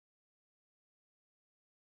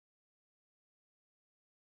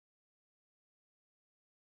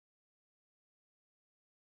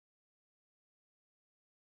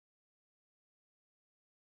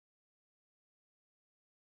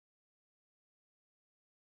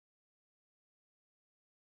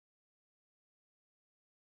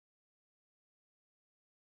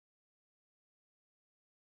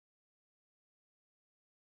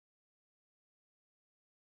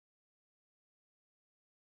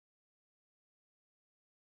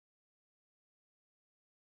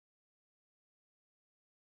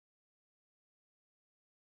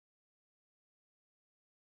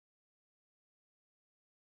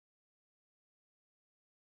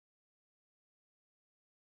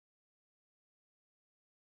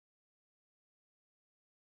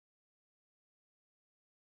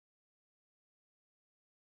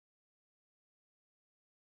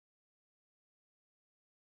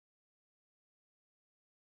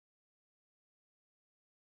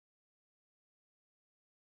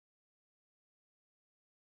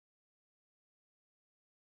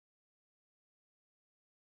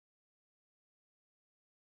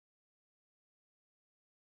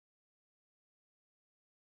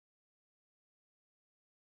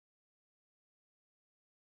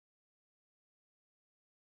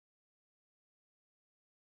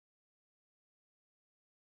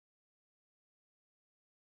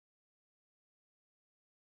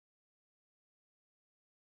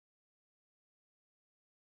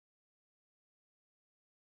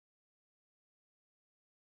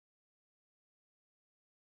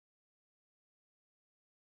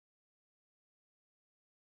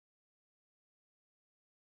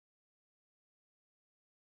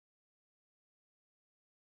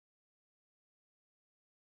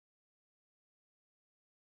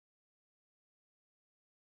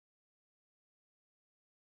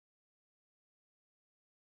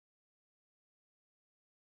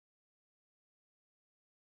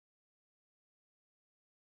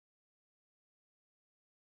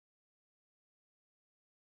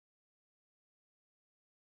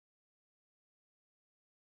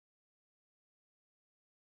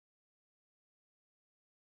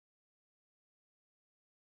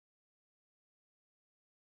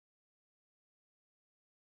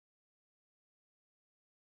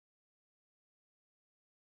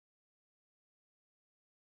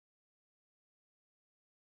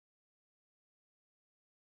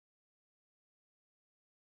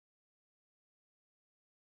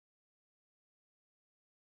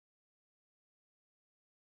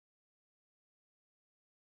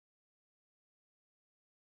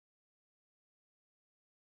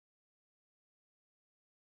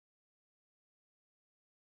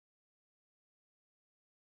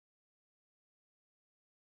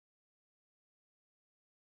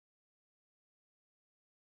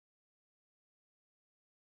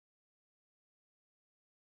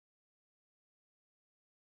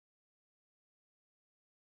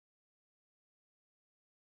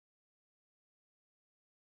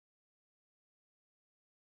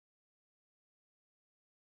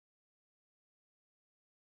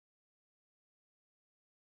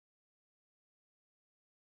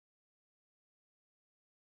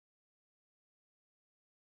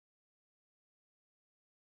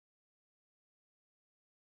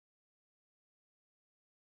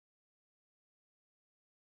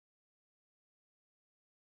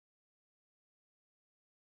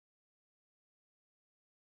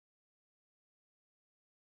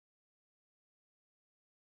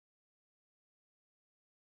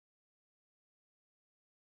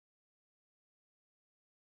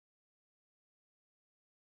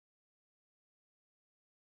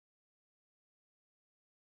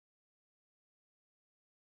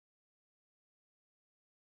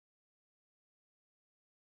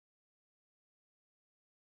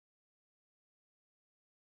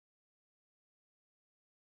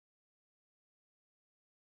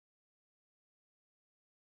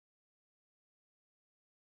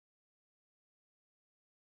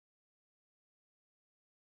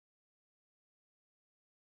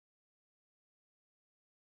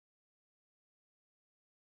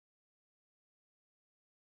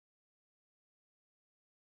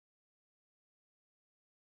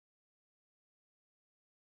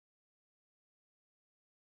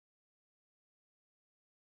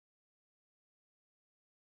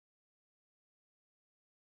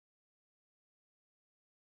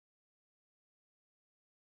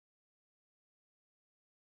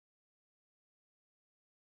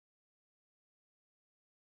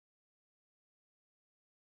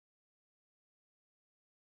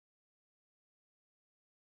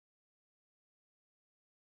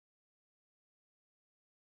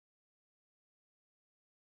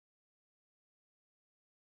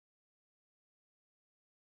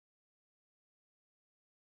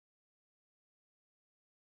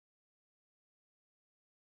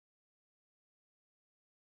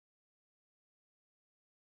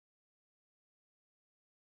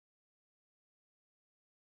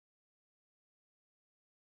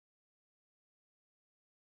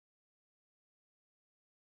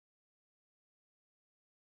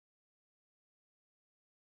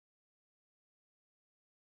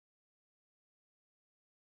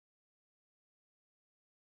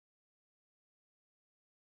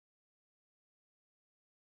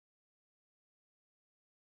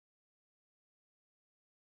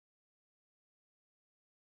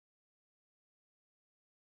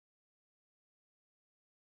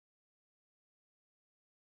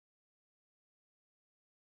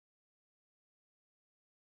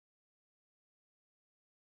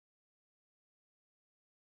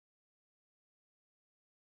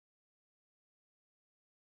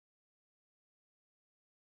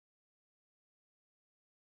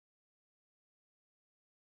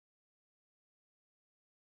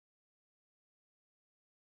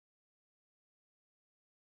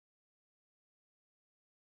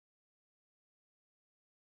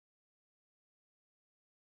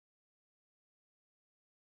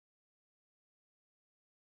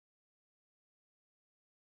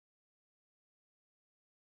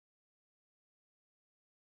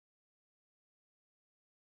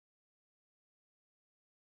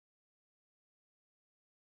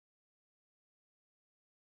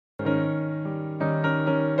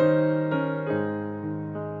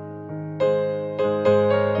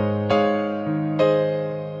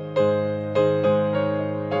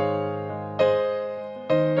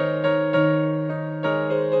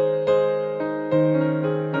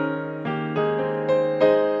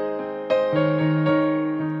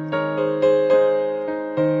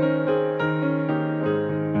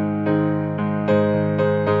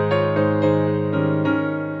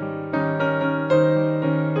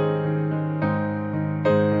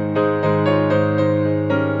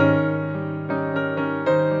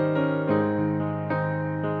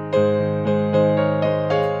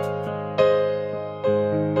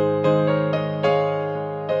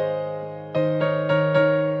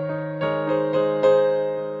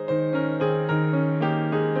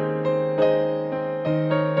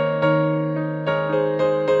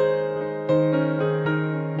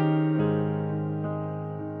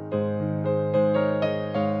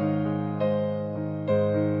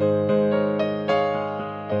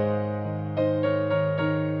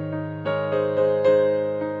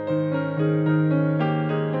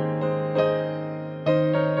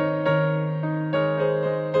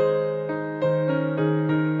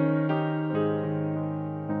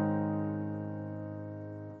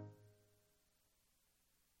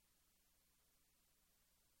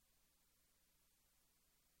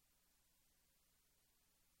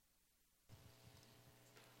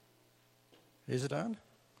Is it on?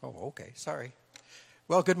 Oh, okay. Sorry.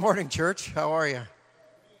 Well, good morning, church. How are you?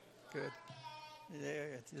 Good. Yeah,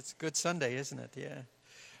 it's a good Sunday, isn't it? Yeah.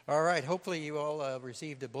 All right. Hopefully you all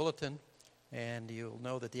received a bulletin, and you'll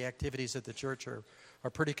know that the activities at the church are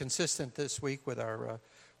pretty consistent this week with our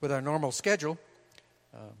normal schedule.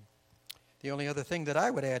 The only other thing that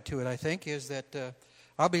I would add to it, I think, is that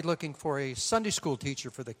I'll be looking for a Sunday school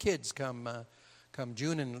teacher for the kids come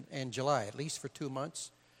June and July, at least for 2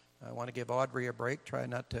 months. I want to give Audrey a break, try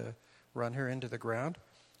not to run her into the ground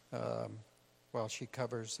while she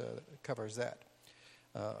covers that.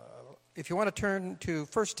 If you want to turn to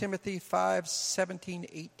 1 Timothy 5, 17,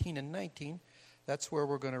 18, and 19, that's where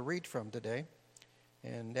we're going to read from today.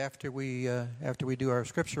 And after we do our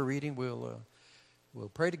scripture reading, we'll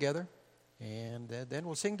pray together, and then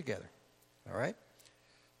we'll sing together. All right?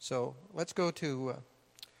 So let's go to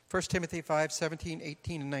 1 Timothy 5, 17,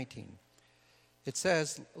 18, and 19. It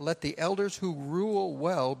says, "Let the elders who rule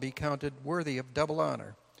well be counted worthy of double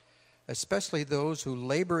honor, especially those who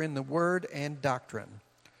labor in the word and doctrine.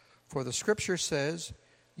 For the scripture says,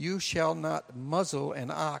 'You shall not muzzle an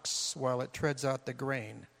ox while it treads out the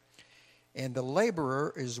grain.' And the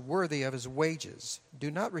laborer is worthy of his wages. Do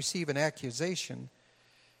not receive an accusation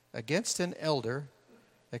against an elder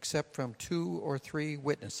except from 2 or 3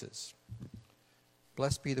 witnesses."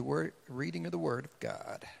 Blessed be the reading of the word of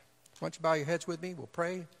God. Why don't you bow your heads with me? We'll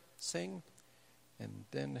pray, sing, and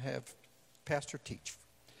then have Pastor teach.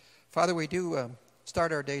 Father, we do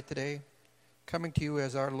start our day today coming to you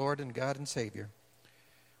as our Lord and God and Savior.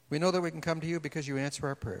 We know that we can come to you because you answer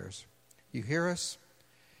our prayers. You hear us.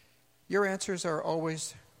 Your answers are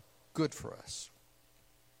always good for us.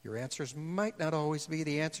 Your answers might not always be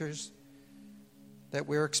the answers that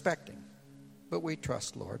we're expecting, but we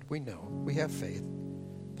trust, Lord. We know, we have faith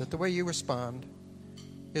that the way you respond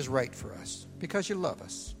is right for us because you love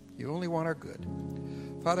us. You only want our good.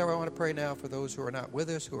 Father, I want to pray now for those who are not with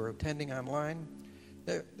us, who are attending online.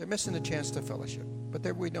 They're missing the chance to fellowship,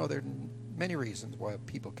 but we know there are many reasons why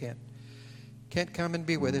people can't come and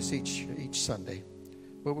be with us each Sunday.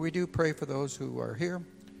 But we do pray for those who are here.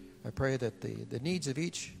 I pray that the needs of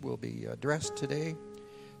each will be addressed today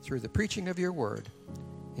through the preaching of your word.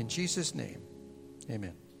 In Jesus' name,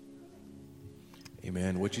 amen.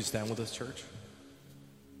 Amen. Would you stand with us, church?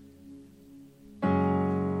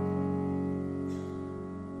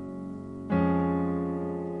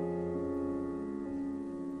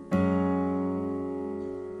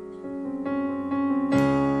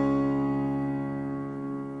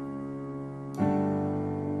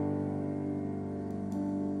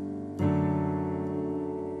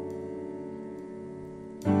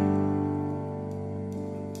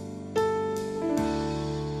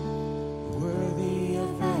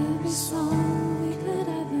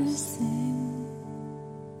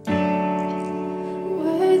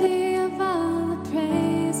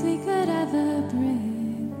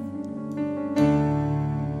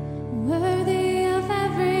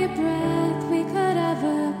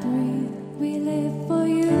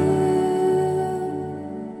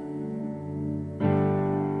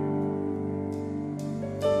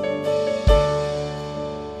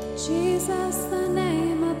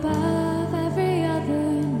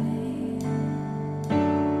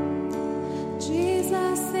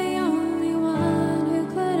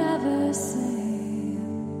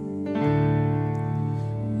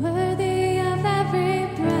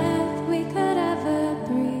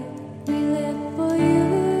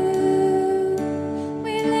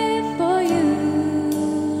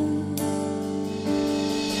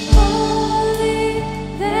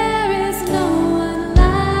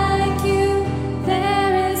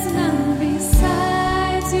 There is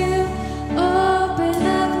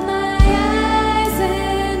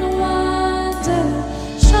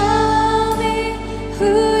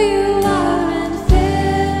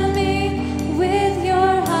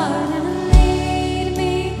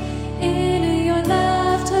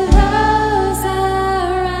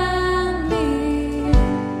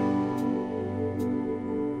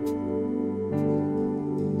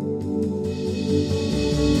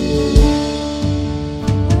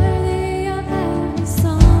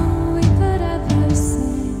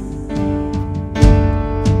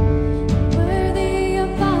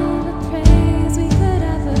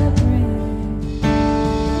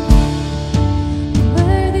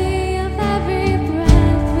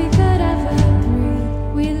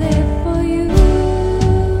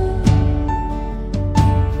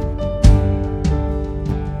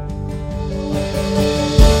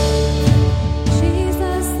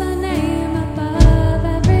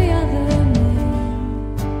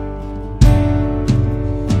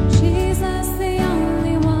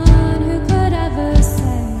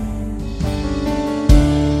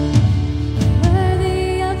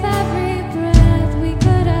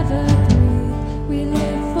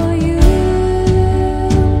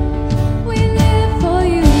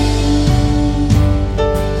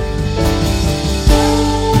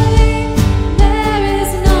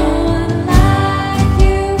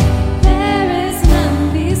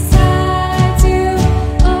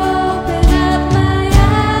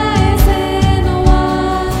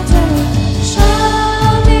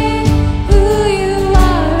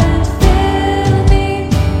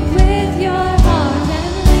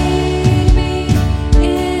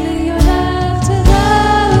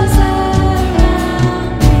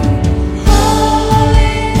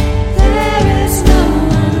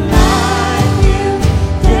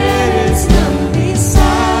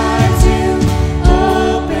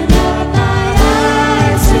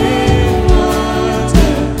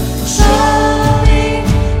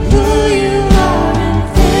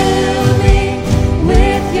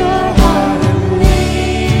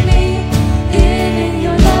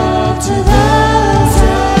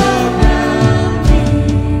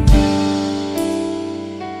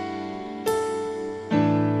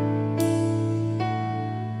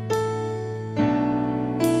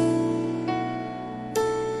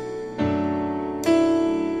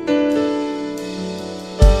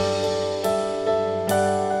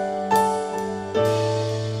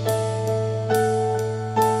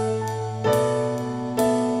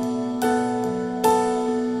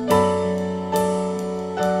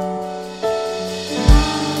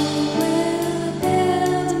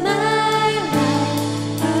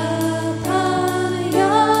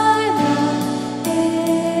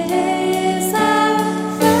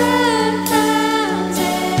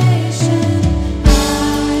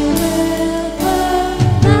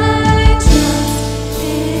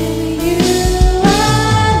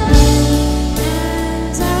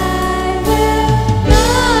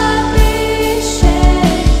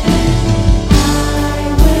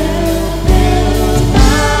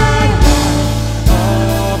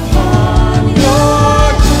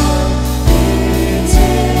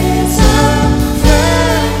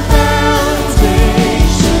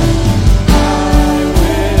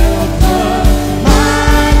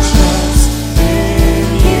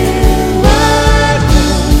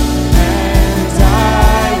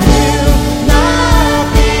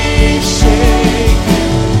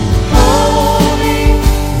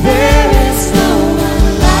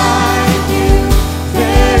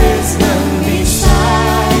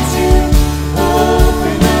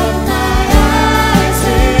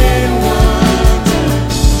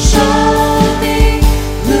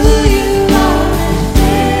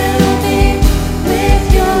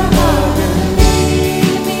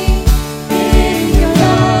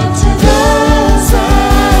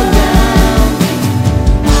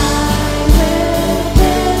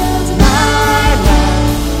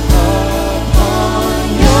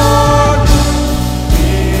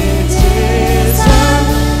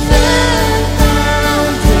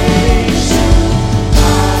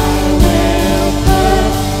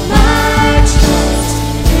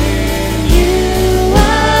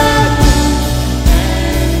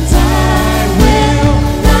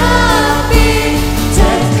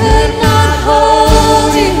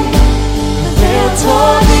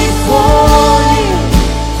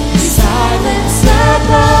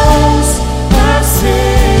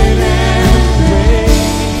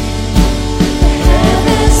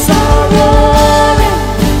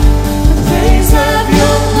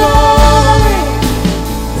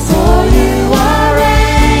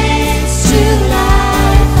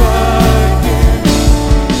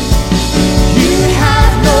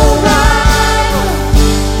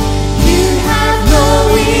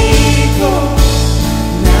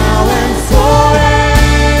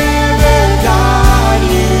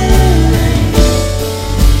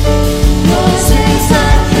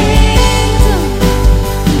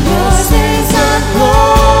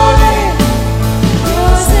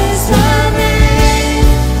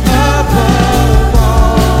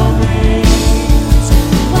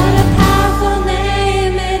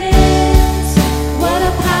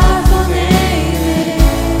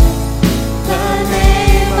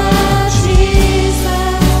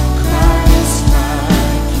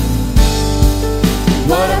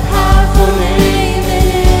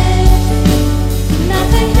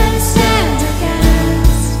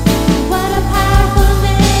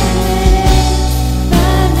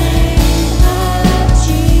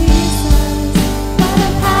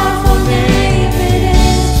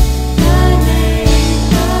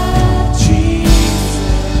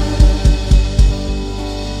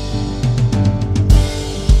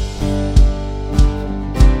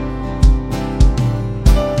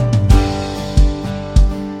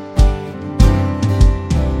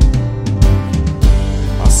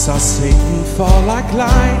fall like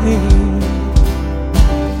lightning.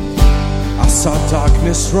 I saw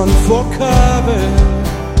darkness run for cover,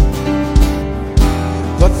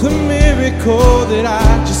 but the miracle that I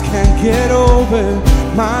just can't get over,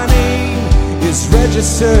 my name is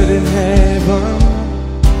registered in heaven.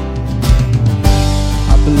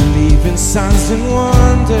 I believe in signs and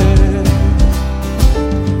wonders.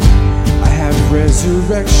 I have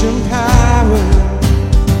resurrection power.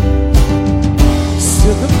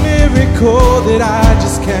 Still the miracle that I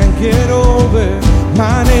just can't get over,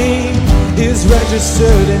 my name is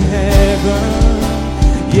registered in heaven.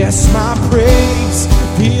 Yes, my praise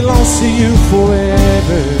belongs to you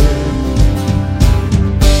forever.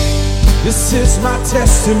 This is my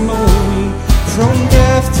testimony from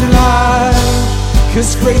death to life,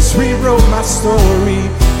 'cause grace rewrote my story.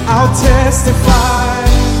 I'll testify,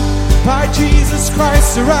 by Jesus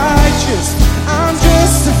Christ the righteous, I'm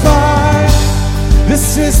justified.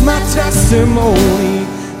 This is my testimony.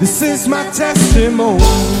 This is my testimony.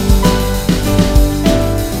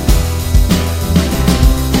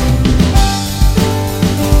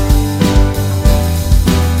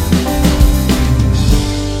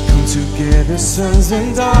 Come together, sons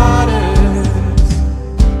and daughters,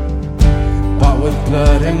 bought with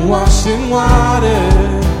blood and washed in water.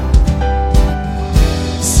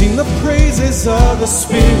 Sing the praises of the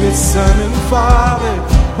Spirit, Son and Father.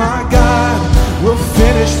 My God will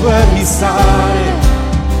finish what He started.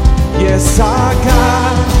 Yes, our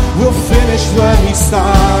God will finish what He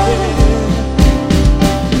started.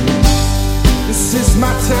 This is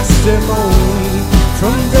my testimony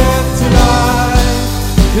from death to life,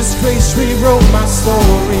 'cause grace rewrote my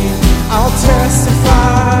story. I'll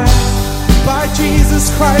testify, by Jesus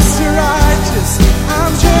Christ the righteous,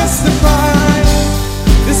 I'm justified.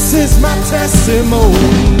 This is my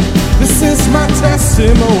testimony. This is my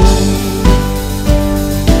testimony.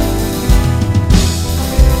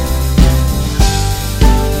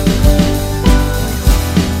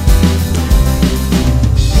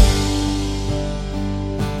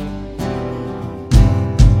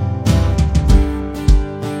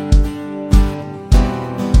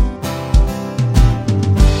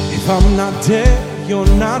 If I'm not dead,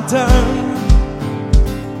 you're not done.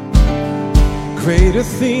 Greater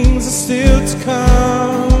things are still to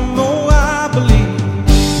come. Oh, I believe.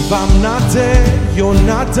 If I'm not dead, you're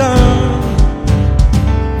not done.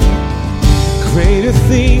 Greater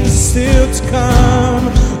things are still to come.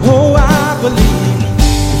 Oh, I believe.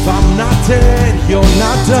 If I'm not dead, you're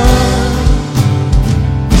not done.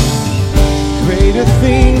 Greater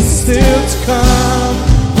things are still to come.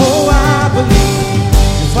 Oh, I believe.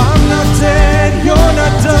 If I'm not dead, you're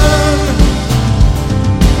not done.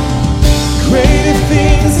 Greater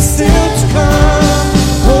things are still to come.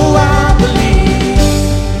 Oh, I believe.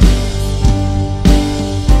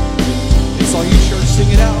 It's all you, church,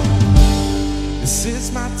 sing it out. This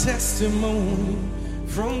is my testimony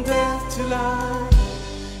from death to life,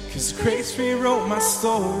 'cause grace rewrote my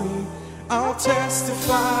story. I'll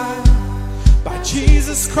testify, by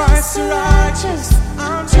Jesus Christ the righteous,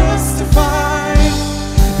 I'm justified.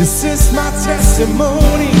 This is my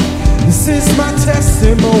testimony. This is my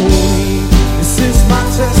testimony. This is my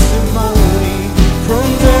testimony from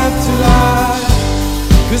death to life,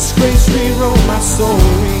 'cause grace rewrote my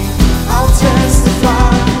story. I'll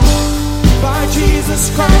testify, by Jesus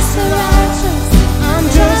Christ the righteous, I'm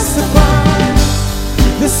justified.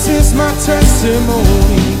 This is my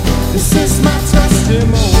testimony. This is my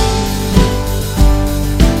testimony.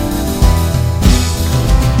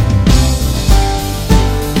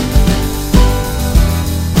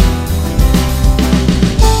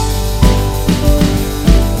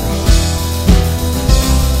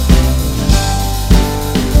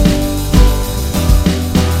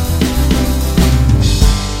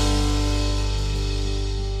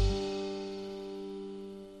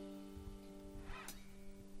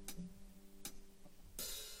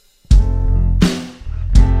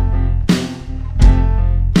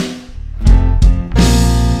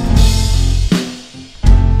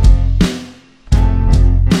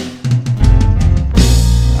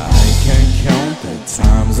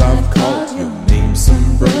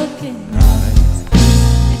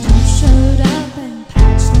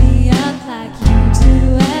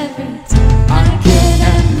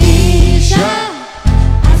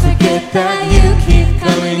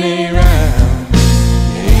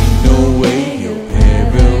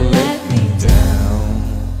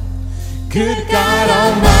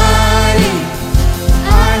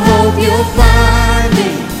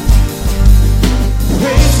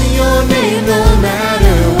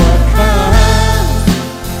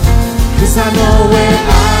 I know where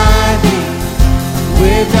I'd be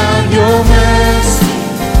without your mercy.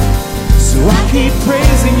 keep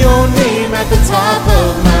praising your name at the top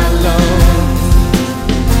of my lungs.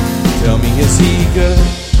 Tell me, is he good?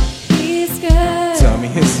 He's good. Tell me,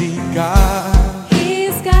 is he God?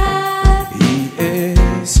 He's God. He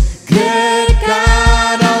is good,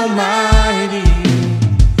 God Almighty.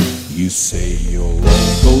 You say your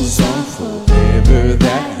love goes on forever,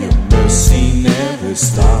 that your mercy never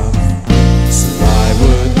stops. So why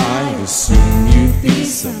would I assume you'd be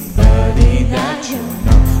somebody that you're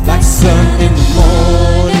not? Like sun in the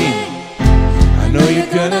morning, I know you're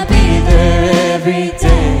gonna be there every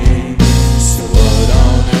day. So what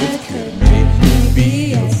on earth could make me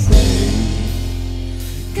be afraid?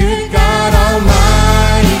 Good God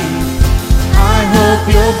Almighty, I hope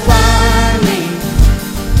you'll find me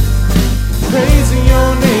praising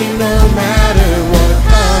your name no matter what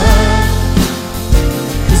comes.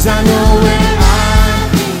 'Cause I know where I'd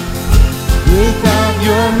be without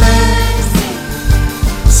your mercy.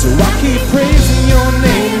 So I keep praising your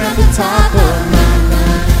name at the top of my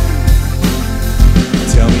lungs.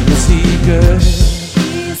 Tell me, is he good?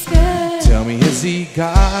 He's good. Tell me, is he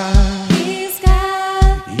God? He's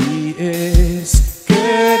God. He is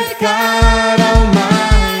good, God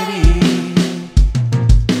Almighty.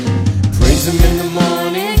 Praise him in the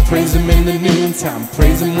morning, praise him in the noontime,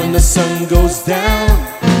 praise him when the sun goes down.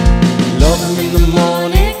 Love him in the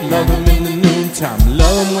morning, love him in the noontime,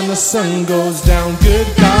 love him when the sun goes down. Good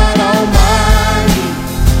God Almighty,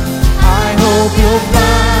 I hope you'll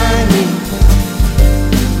find me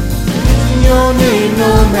in your name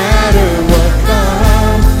no matter what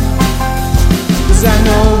comes. 'Cause I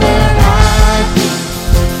know where I'd be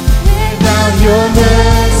without your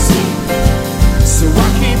mercy. So I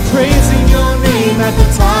keep praising your name at the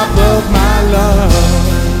top of my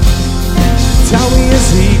lungs. Tell me, is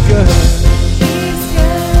he good? He's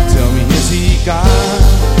good. Tell me, is he God?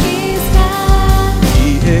 He's God. He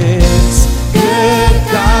is good,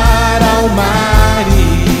 God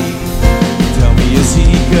Almighty. Tell me, is he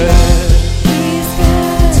good? He's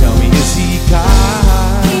good. Tell me, is he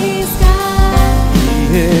God? He's God. He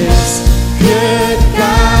is good,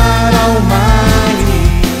 God Almighty.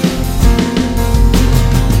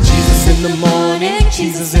 Jesus in the morning,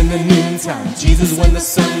 Jesus in the noontime, Jesus when the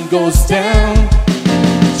sun goes down.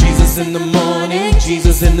 Jesus in the morning,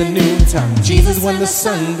 Jesus in the noontime, Jesus when the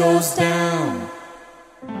sun goes down.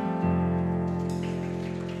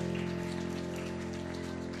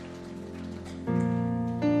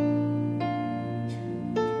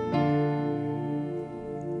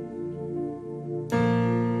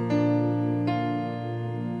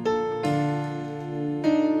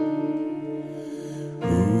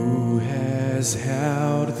 Who has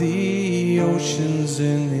held the oceans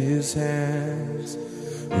in his hands?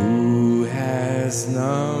 Who has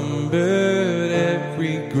numbered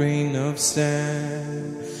every grain of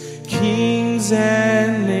sand? Kings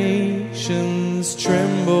and nations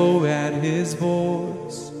tremble at his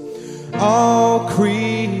voice. All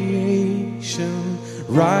creation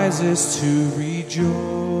rises to rejoice.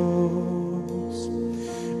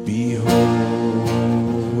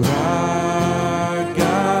 Behold our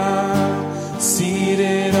God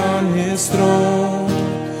seated on his throne.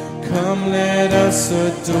 Come, let us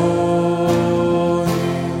adore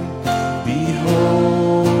him.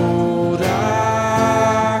 Behold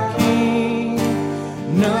our King,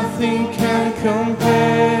 nothing can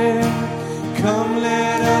compare. Come,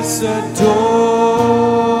 let us adore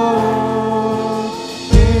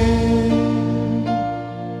him.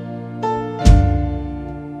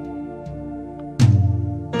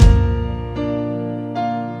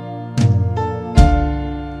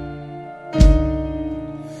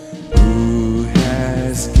 Who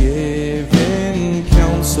has given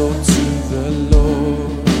counsel to the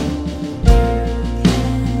Lord?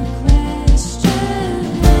 Question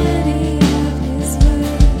any of his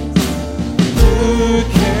words. Who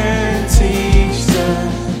can teach the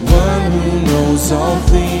one who knows all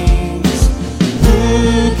things? Who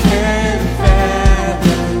can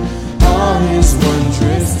fathom all his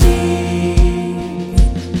wondrous deeds?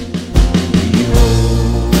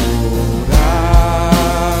 Behold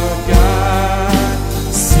our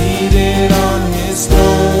God seated on his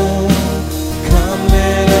throne. Come,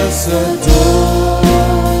 let us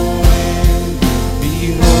adore him.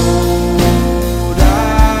 Behold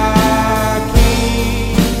our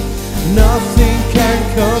King, nothing can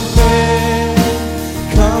compare.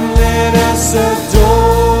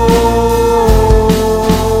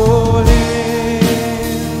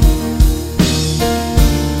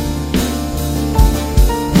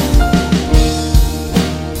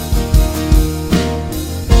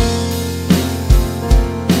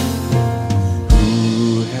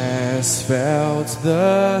 has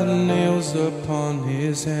the nails upon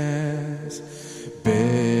his hands,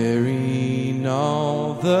 bearing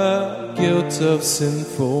all the guilt of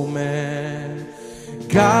sinful man.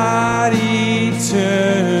 God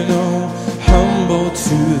eternal, humble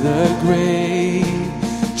to the grave,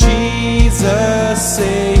 Jesus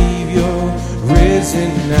Savior,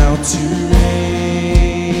 risen now to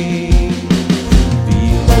reign.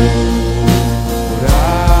 Behold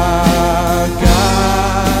our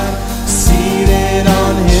God, seated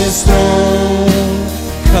on his throne.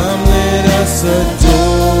 Come, let us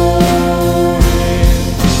adore him.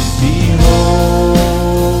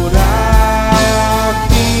 Behold our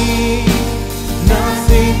King,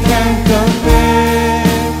 nothing can compare.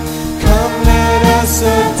 Come, let us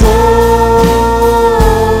adore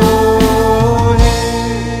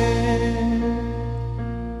him.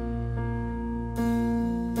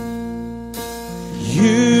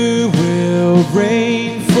 You will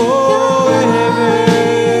reign forever.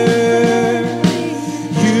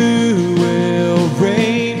 You will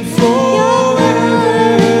reign forever.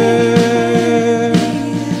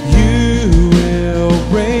 You will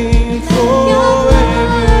reign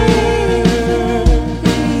forever.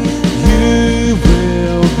 You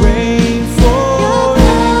will reign forever.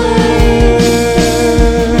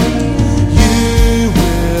 You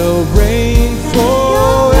will reign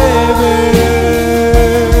forever.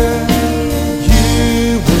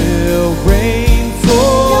 You will reign forever. You will reign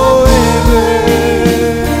forever.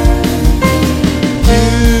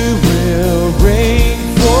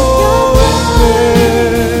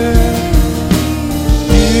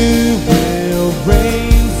 You will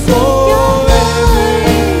reign forever.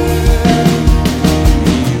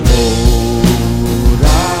 Behold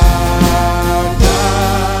our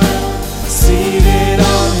God, seated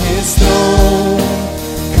on his throne.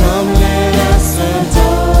 Come, let us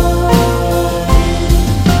adore him.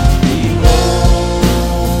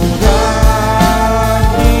 Behold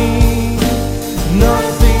our King,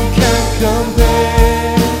 nothing can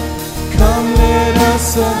compare. Come, let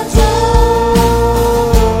us adore.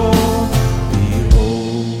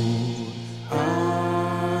 Behold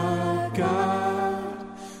our God,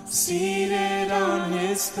 seated on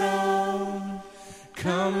his throne.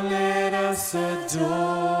 Come, let us adore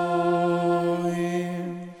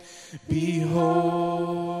him.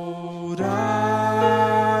 Behold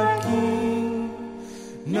our King,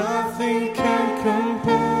 nothing can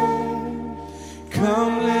compare.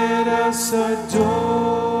 Come, let us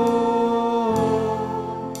adore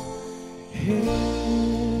him.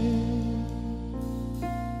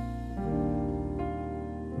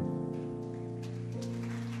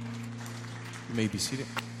 You may be seated.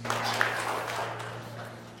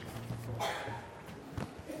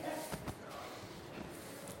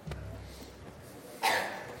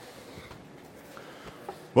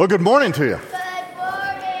 Well, good morning to you.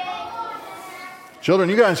 Children,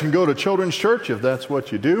 you guys can go to children's church if that's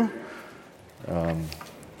what you do.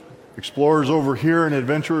 Explorers over here and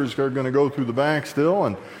adventurers are going to go through the back still.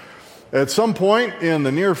 And at some point in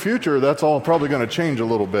the near future, that's all probably going to change a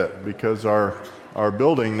little bit because our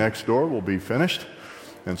building next door will be finished.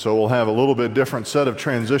 And so we'll have a little bit different set of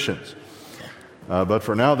transitions. But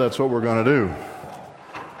for now, that's what we're going to do.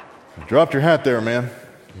 Dropped your hat there, man.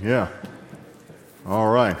 Yeah.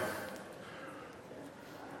 All right.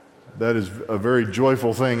 That is a very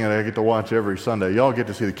joyful thing, and I get to watch every Sunday. Y'all get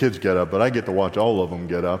to see the kids get up, but I get to watch all of them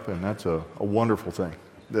get up, and that's a wonderful thing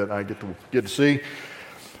that I get to see.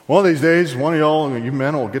 One of these days, one of y'all, you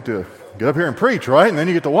men, will get to get up here and preach, right? And then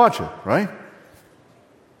you get to watch it, right?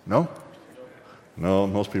 No? No,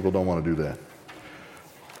 most people don't want to do that.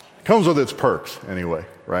 It comes with its perks, anyway,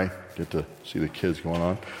 right? Get to see the kids going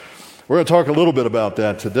on. We're going to talk a little bit about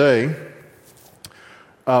that today.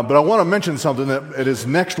 But I want to mention something that it is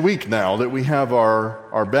next week now that we have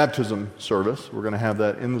our baptism service. We're going to have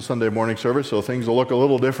that in the Sunday morning service, so things will look a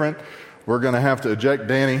little different. We're going to have to eject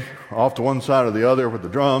Danny off to one side or the other with the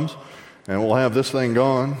drums, and we'll have this thing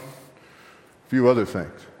gone, a few other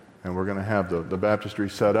things. And we're going to have the baptistry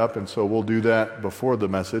set up, and so we'll do that before the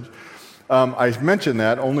message. I mention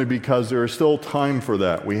that only because there is still time for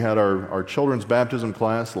that. We had our children's baptism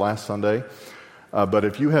class last Sunday. But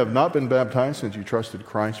if you have not been baptized since you trusted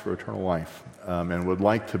Christ for eternal life and would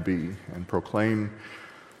like to be and proclaim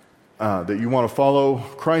that you want to follow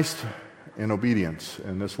Christ in obedience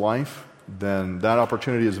in this life, then that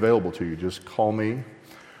opportunity is available to you. Just call me,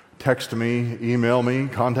 text me, email me,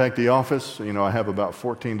 contact the office. You know, I have about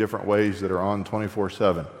 14 different ways that are on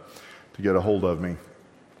 24/7 to get a hold of me.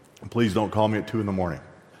 Please don't call me at 2 in the morning.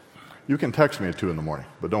 You can text me at 2 in the morning,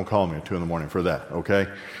 but don't call me at 2 in the morning for that, okay?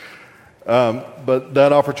 But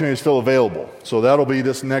that opportunity is still available. So that'll be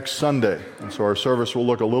this next Sunday. And so our service will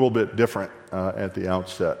look a little bit different at the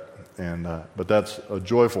outset. But that's a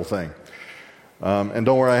joyful thing. And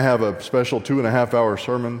don't worry, I have a special 2.5-hour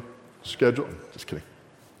sermon schedule. Just kidding.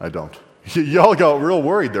 I don't. Y'all got real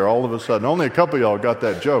worried there all of a sudden. Only a couple of y'all got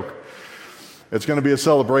that joke. It's going to be a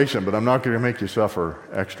celebration, but I'm not going to make you suffer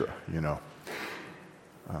extra,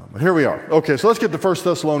 But here we are. Okay, so let's get to 1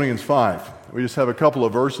 Thessalonians 5. We just have a couple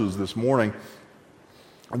of verses this morning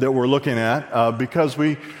that we're looking at because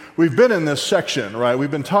we've been in this section, right? We've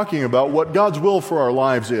been talking about what God's will for our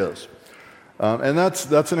lives is. And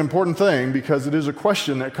that's an important thing because it is a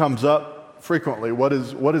question that comes up frequently. What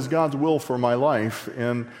is God's will for my life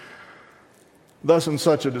in thus and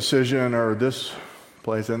such a decision or this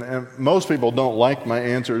place? And most people don't like my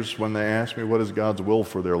answers when they ask me what is God's will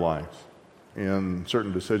for their lives in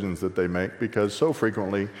certain decisions that they make, because so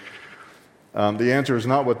frequently the answer is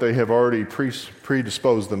not what they have already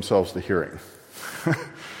predisposed themselves to hearing.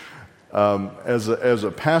 As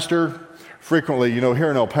a pastor, frequently, here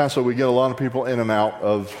in El Paso, we get a lot of people in and out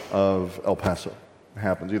of El Paso. It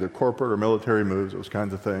happens, either corporate or military moves, those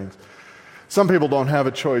kinds of things. Some people don't have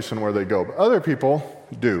a choice in where they go, but other people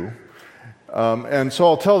do. And so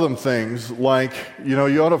I'll tell them things like, you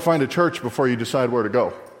ought to find a church before you decide where to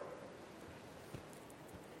go.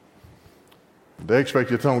 They expect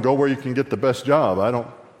you to tell them, go where you can get the best job. I don't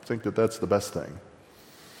think that that's the best thing.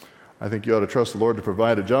 I think you ought to trust the Lord to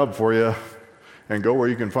provide a job for you and go where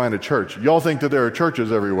you can find a church. Y'all think that there are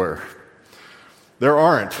churches everywhere. There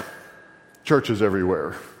aren't churches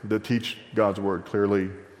everywhere that teach God's word clearly,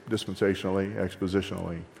 dispensationally,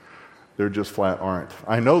 expositionally. There just flat aren't.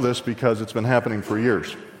 I know this because it's been happening for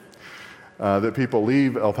years. That people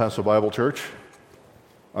leave El Paso Bible Church.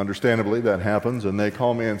 Understandably, that happens, and they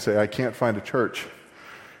call me and say, I can't find a church.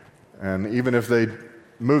 And even if they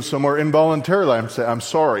move somewhere involuntarily, I'm saying, I'm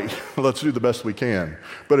sorry, let's do the best we can.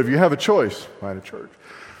 But if you have a choice, find a church.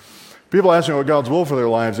 People ask me what God's will for their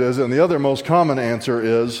lives is, and the other most common answer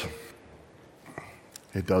is,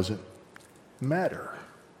 it doesn't matter.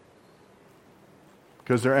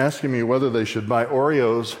 Because they're asking me whether they should buy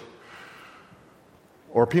Oreos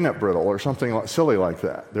or peanut brittle or something silly like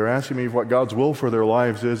that. They're asking me what God's will for their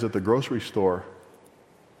lives is at the grocery store.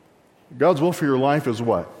 God's will for your life is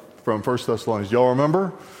what? From 1 Thessalonians. Y'all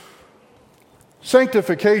remember?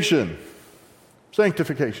 Sanctification.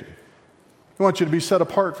 Sanctification. He wants you to be set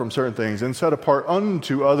apart from certain things and set apart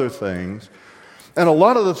unto other things. And a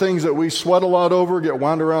lot of the things that we sweat a lot over, get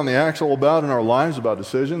wound around the axle about in our lives, about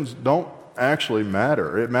decisions, don't actually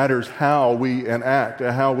matter. It matters how we enact,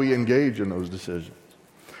 how we engage in those decisions.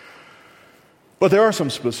 But there are some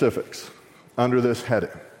specifics under this heading.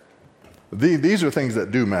 These are things that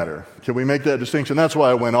do matter. Can we make that distinction? That's why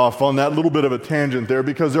I went off on that little bit of a tangent there,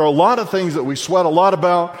 because there are a lot of things that we sweat a lot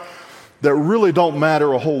about that really don't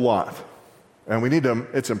matter a whole lot. And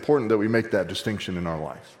it's important that we make that distinction in our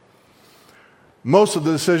lives. Most of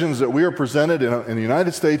the decisions that we are presented in the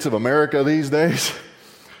United States of America these days,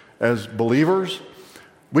 as believers,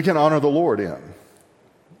 we can honor the Lord in.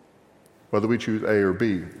 Whether we choose A or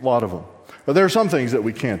B, a lot of them. But there are some things that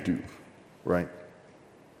we can't do, right?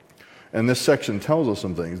 And this section tells us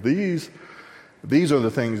some things. These are the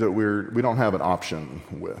things that we don't have an option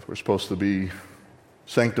with. We're supposed to be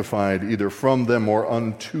sanctified either from them or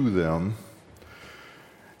unto them.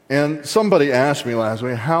 And somebody asked me last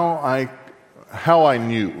week how I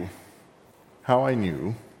knew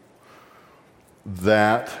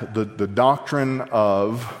that the doctrine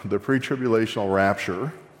of the pre-tribulational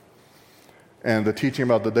rapture and the teaching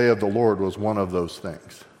about the day of the Lord was one of those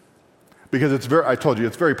things. Because I told you,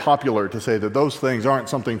 it's very popular to say that those things aren't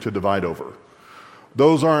something to divide over.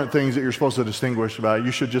 Those aren't things that you're supposed to distinguish about.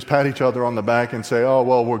 You should just pat each other on the back and say, oh,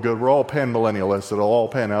 well, we're good. We're all pan-millennialists. It'll all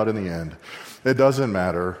pan out in the end. It doesn't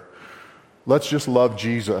matter. Let's just love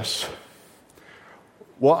Jesus.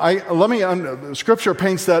 Well, Scripture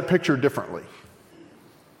paints that picture differently.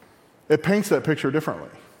 It paints that picture differently.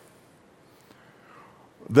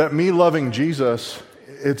 That me loving Jesus,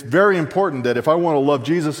 it's very important that if I want to love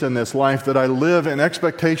Jesus in this life, that I live in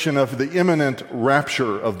expectation of the imminent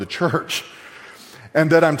rapture of the church. And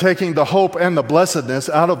that I'm taking the hope and the blessedness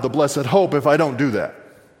out of the blessed hope if I don't do that.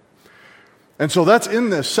 And so that's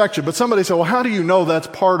in this section. But somebody said, well, how do you know that's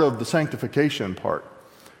part of the sanctification part?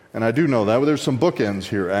 And I do know that. Well, there's some bookends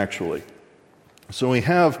here, actually. So we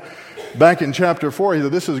have, back in chapter 4, that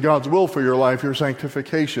this is God's will for your life, your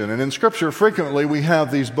sanctification. And in Scripture, frequently we have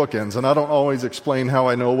these bookends. And I don't always explain how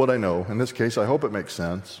I know what I know. In this case, I hope it makes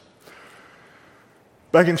sense.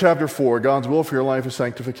 Back in chapter 4, God's will for your life is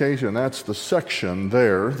sanctification. That's the section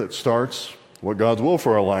there that starts what God's will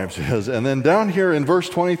for our lives is. And then down here in verse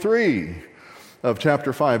 23 of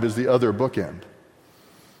chapter 5 is the other bookend.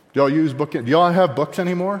 Do y'all use bookend? Do y'all have books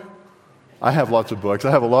anymore? I have lots of books.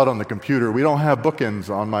 I have a lot on the computer. We don't have bookends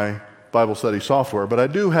on my Bible study software, but I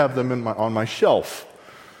do have them on my shelf.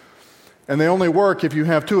 And they only work if you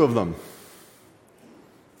have two of them.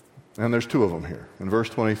 And there's two of them here. In verse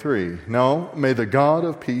 23, now may the God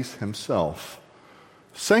of peace himself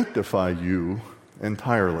sanctify you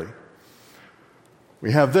entirely.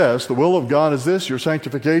 We have this. The will of God is this, your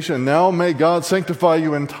sanctification. Now may God sanctify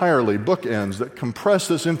you entirely. Bookends that compress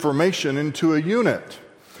this information into a unit.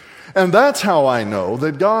 And that's how I know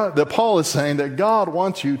that Paul is saying that God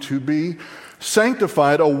wants you to be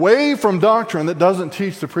sanctified away from doctrine that doesn't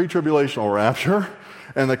teach the pre-tribulational rapture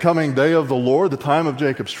and the coming day of the Lord, the time of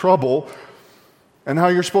Jacob's trouble, and how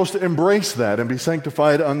you're supposed to embrace that and be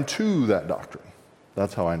sanctified unto that doctrine.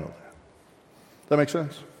 That's how I know that. That makes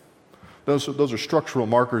sense? Those are structural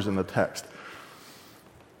markers in the text.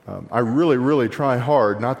 I really, really try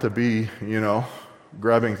hard not to be,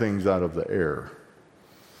 grabbing things out of the air.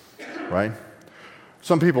 Right?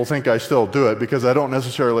 Some people think I still do it because I don't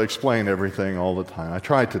necessarily explain everything all the time. I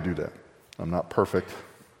try to do that. I'm not perfect.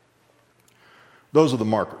 Those are the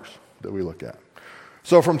markers that we look at.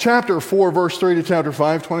 So from chapter 4, verse 3 to chapter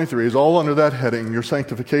 5, 23 is all under that heading, your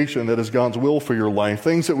sanctification, that is God's will for your life.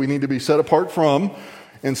 Things that we need to be set apart from,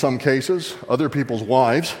 in some cases, other people's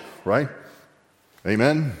wives, right?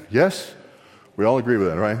 Amen? Yes? We all agree with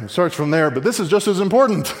that, right? It starts from there, but this is just as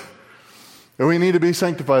important. And we need to be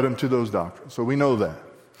sanctified unto those doctrines. So we know that.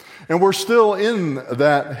 And we're still in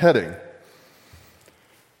that heading.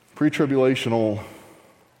 Pre-tribulational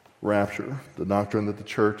rapture, the doctrine that the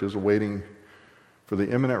church is awaiting for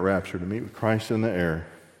the imminent rapture to meet with Christ in the air.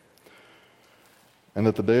 And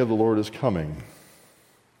that the day of the Lord is coming,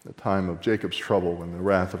 the time of Jacob's trouble when the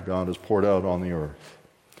wrath of God is poured out on the earth.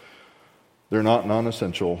 They're not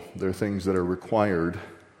non-essential. They're things that are required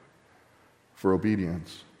for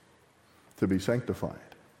obedience, to be sanctified.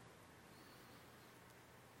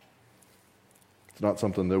 It's not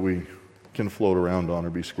something that we can float around on or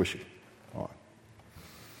be squishy on.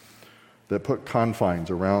 That put confines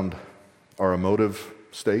around our emotive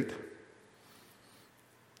state.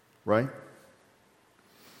 Right?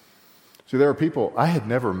 See, there are people, I had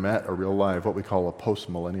never met a real live, what we call a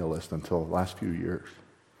post-millennialist until the last few years.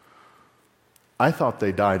 I thought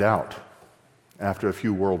they died out after a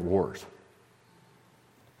few world wars.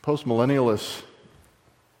 Post-millennialists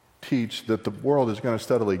teach that the world is going to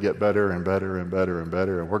steadily get better and better and better and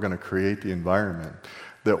better, and we're going to create the environment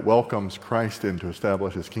that welcomes Christ in to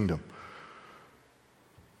establish his kingdom.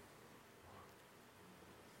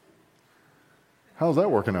 How's that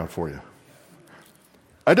working out for you?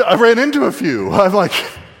 I ran into a few. I'm like,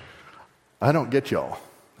 I don't get y'all.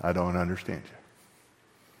 I don't understand you.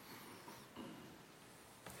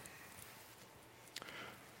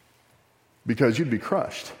 Because you'd be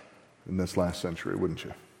crushed in this last century, wouldn't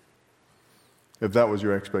you? If that was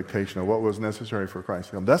your expectation of what was necessary for Christ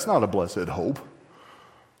to come. That's not a blessed hope.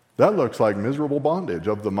 That looks like miserable bondage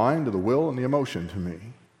of the mind, of the will, and the emotion to me.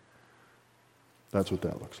 That's what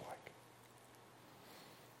that looks like.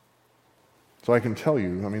 So I can tell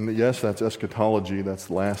you, yes, that's eschatology, that's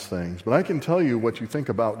the last things, but I can tell you what you think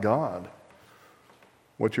about God,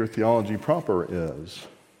 what your theology proper is.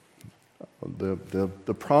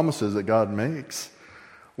 The promises that God makes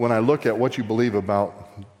when I look at what you believe about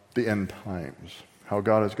the end times, how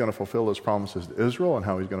God is going to fulfill his promises to Israel and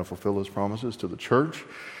how he's going to fulfill his promises to the church.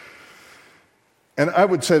 And I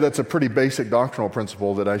would say that's a pretty basic doctrinal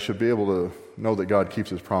principle that I should be able to know that God keeps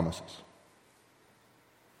his promises.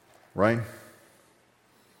 Right?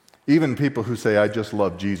 Even people who say, I just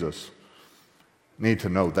love Jesus, need to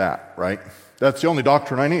know that, right? That's the only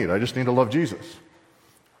doctrine I need. I just need to love Jesus.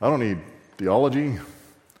 I don't need theology,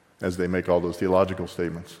 as they make all those theological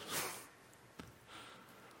statements.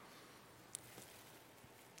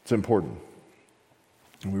 It's important.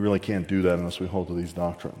 And we really can't do that unless we hold to these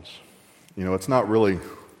doctrines. It's not really,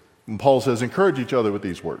 when Paul says, encourage each other with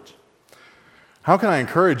these words. How can I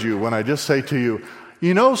encourage you when I just say to you,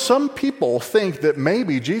 some people think that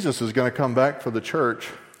maybe Jesus is going to come back for the church?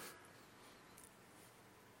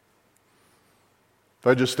 If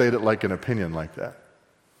I just state it like an opinion like that.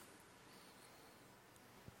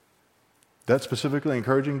 That specifically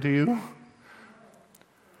encouraging to you?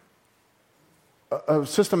 A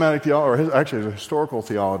systematic theology, or actually a historical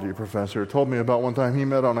theology professor, told me about one time he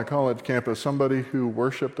met on a college campus somebody who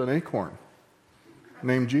worshipped an acorn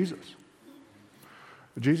named Jesus.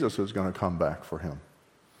 Jesus is going to come back for him.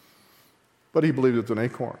 But he believed it's an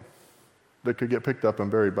acorn that could get picked up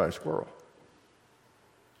and buried by a squirrel.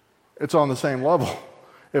 It's on the same level.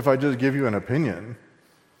 If I just give you an opinion,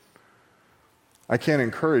 I can't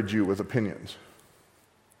encourage you with opinions.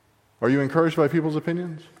 Are you encouraged by people's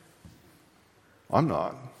opinions? I'm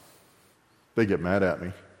not. They get mad at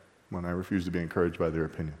me when I refuse to be encouraged by their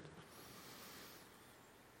opinions.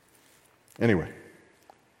 Anyway,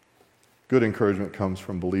 good encouragement comes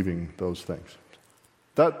from believing those things.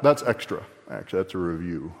 That's extra, actually. That's a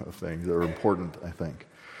review of things that are important, I think.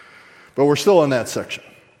 But we're still in that section.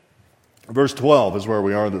 Verse 12 is where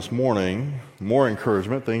we are this morning. More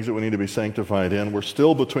encouragement, things that we need to be sanctified in. We're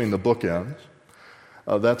still between the bookends.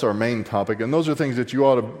 That's our main topic. And those are things that you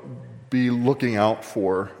ought to be looking out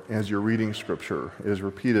for as you're reading Scripture, is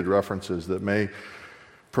repeated references that may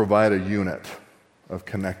provide a unit of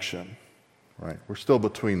connection. Right? We're still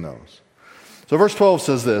between those. So verse 12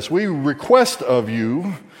 says this, "We request of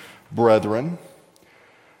you, brethren,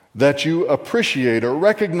 that you appreciate or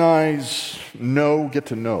recognize, get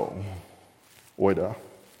to know, oida,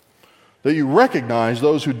 that you recognize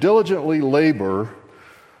those who diligently labor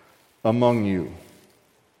among you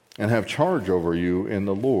and have charge over you in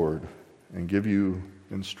the Lord and give you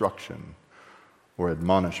instruction or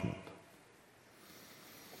admonishment."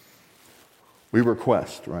 We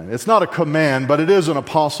request, right? It's not a command, but it is an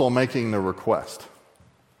apostle making the request.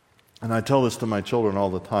 And I tell this to my children all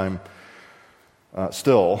the time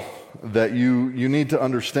still, that you need to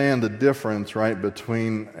understand the difference, right,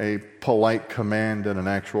 between a polite command and an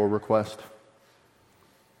actual request.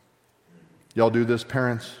 Y'all do this,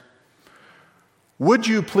 parents? "Would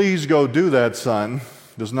you please go do that, son?"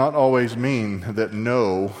 does not always mean that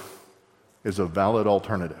no is a valid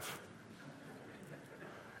alternative.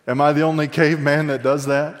 Am I the only caveman that does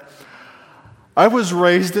that? I was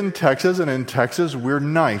raised in Texas, and in Texas, we're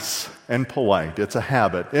nice and polite. It's a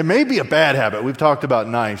habit. It may be a bad habit. We've talked about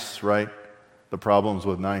nice, right? The problems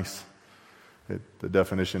with nice. The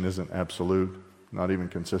definition isn't absolute, not even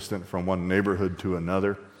consistent from one neighborhood to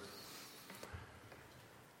another.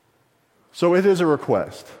 So it is a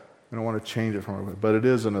request. I don't want to change it from a request, but it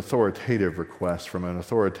is an authoritative request from an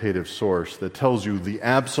authoritative source that tells you the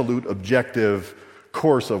absolute objective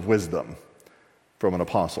course of wisdom from an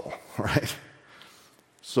apostle, right?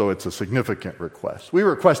 So it's a significant request. We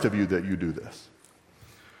request of you that you do this.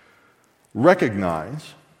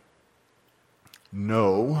 Recognize,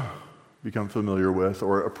 know, become familiar with,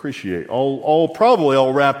 or appreciate. Probably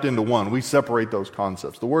all wrapped into one. We separate those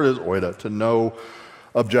concepts. The word is oida, to know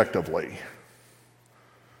objectively.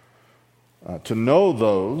 To know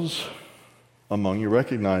those among you,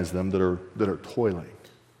 recognize them that are toiling,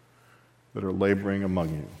 that are laboring among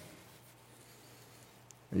you.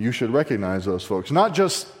 You should recognize those folks. Not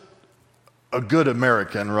just a good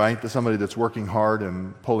American, right? Somebody that's working hard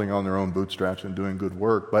and pulling on their own bootstraps and doing good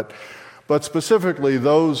work, but specifically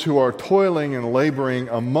those who are toiling and laboring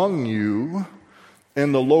among you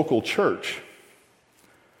in the local church.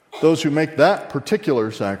 Those who make that particular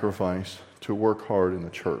sacrifice to work hard in the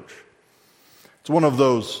church. It's one of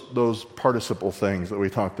those participle things that we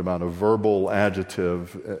talked about, a verbal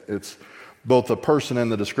adjective. It's both the person and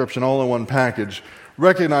the description all in one package.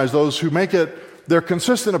 Recognize those who make it their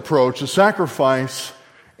consistent approach to sacrifice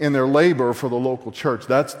in their labor for the local church.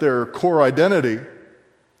 That's their core identity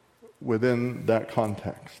within that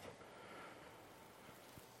context.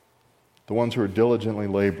 The ones who are diligently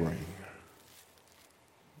laboring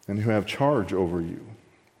and who have charge over you.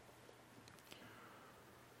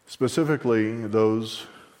 Specifically, those,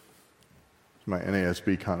 my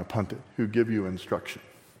NASB kind of punted, who give you instruction.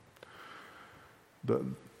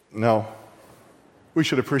 Now, we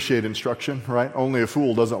should appreciate instruction, right? Only a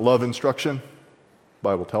fool doesn't love instruction. The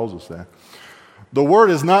Bible tells us that. The word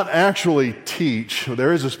is not actually teach.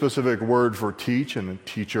 There is a specific word for teach and a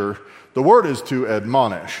teacher. The word is to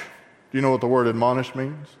admonish. Do you know what the word admonish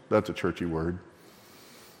means? That's a churchy word.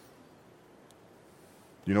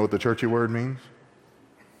 Do you know what the churchy word means?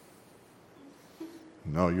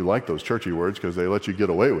 No, you like those churchy words because they let you get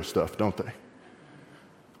away with stuff, don't they?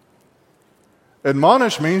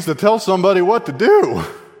 Admonish means to tell somebody what to do.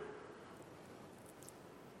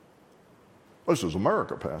 This is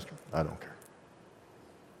America, Pastor. I don't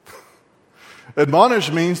care.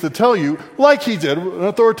 Admonish means to tell you, like he did, an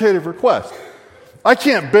authoritative request. I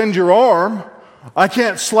can't bend your arm. I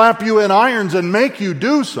can't slap you in irons and make you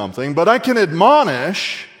do something, but I can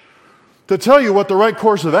admonish to tell you what the right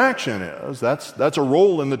course of action is. That's a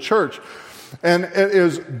role in the church. And it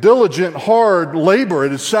is diligent, hard labor.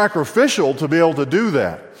 It is sacrificial to be able to do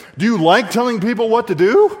that. Do you like telling people what to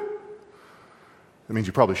do? That means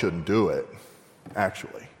you probably shouldn't do it,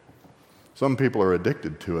 actually. Some people are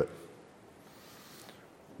addicted to it.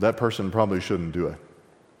 That person probably shouldn't do it.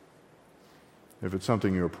 if it's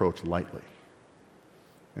something you approach lightly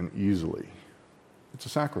and easily, it's a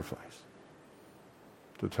sacrifice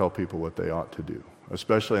to tell people what they ought to do,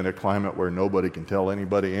 especially in a climate where nobody can tell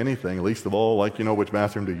anybody anything, least of all, like, which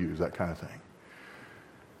bathroom to use, that kind of thing.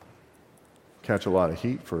 Catch a lot of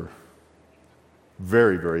heat for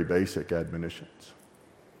very, very basic admonitions.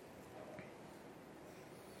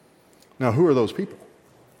 Now, who are those people?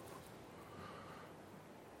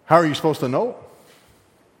 How are you supposed to know?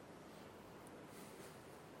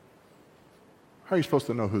 How are you supposed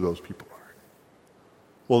to know who those people are?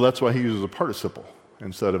 Well, that's why he uses a participle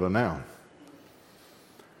instead of a noun.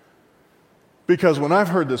 Because when I've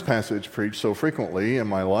heard this passage preached so frequently in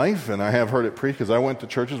my life, and I have heard it preached because I went to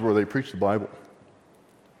churches where they preached the Bible,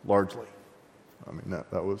 largely. I mean,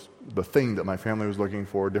 that was the thing that my family was looking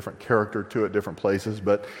for, different character to it, different places,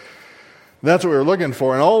 but that's what we were looking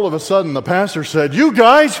for. And all of a sudden, the pastor said, "You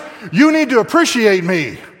guys, you need to appreciate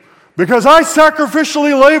me because I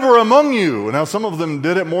sacrificially labor among you." Now, some of them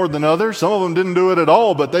did it more than others. Some of them didn't do it at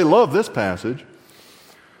all, but they loved this passage.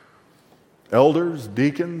 Elders,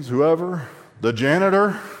 deacons, whoever. The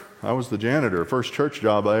janitor. I was the janitor, first church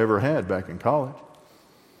job I ever had back in college.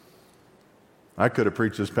 I could have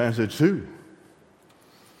preached this passage too.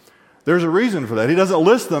 There's a reason for that. He doesn't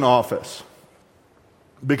list an office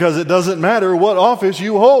because it doesn't matter what office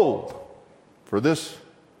you hold for this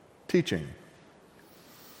teaching.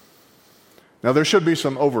 Now, there should be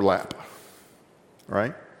some overlap,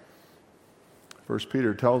 right? 1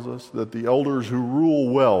 Peter tells us that the elders who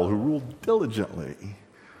rule well, who rule diligently,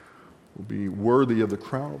 will be worthy of the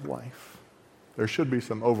crown of life. There should be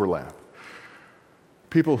some overlap.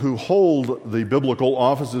 People who hold the biblical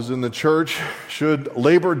offices in the church should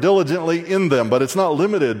labor diligently in them, but it's not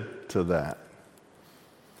limited to that.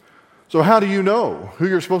 So how do you know who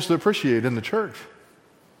you're supposed to appreciate in the church?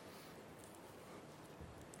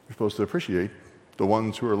 You're supposed to appreciate the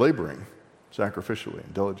ones who are laboring sacrificially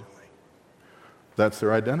and diligently. That's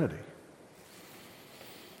their identity.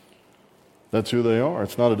 That's who they are.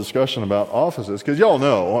 It's not a discussion about offices, because y'all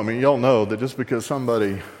know that just because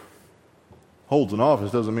somebody holds an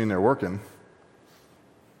office doesn't mean they're working.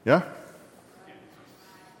 Yeah?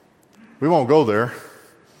 We won't go there.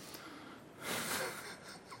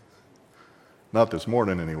 Not this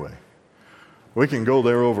morning, anyway. We can go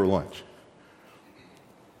there over lunch.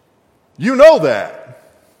 You know that.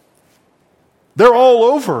 They're all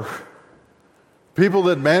over. People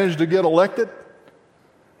that manage to get elected,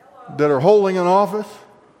 that are holding an office,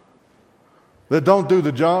 that don't do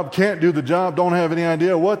the job, can't do the job, don't have any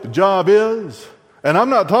idea what the job is. And I'm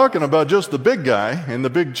not talking about just the big guy in the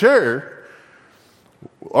big chair.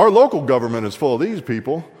 Our local government is full of these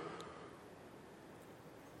people.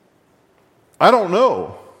 I don't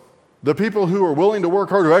know. The people who are willing to work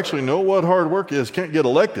hard, who actually know what hard work is, can't get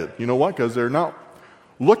elected. You know what? Because they're not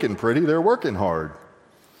looking pretty, they're working hard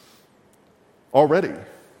already.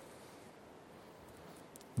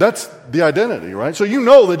 That's the identity, right? So you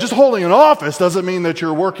know that just holding an office doesn't mean that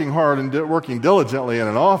you're working hard and working diligently in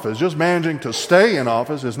an office. Just managing to stay in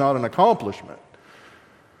office is not an accomplishment.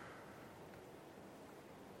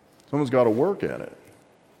 Someone's got to work at it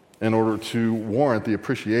in order to warrant the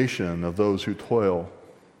appreciation of those who toil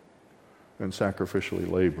and sacrificially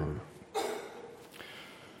labor.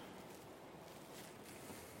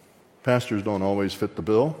 Pastors don't always fit the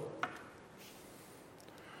bill.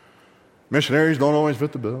 Missionaries don't always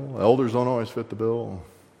fit the bill. Elders don't always fit the bill.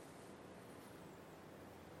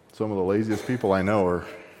 Some of the laziest people I know are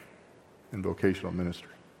in vocational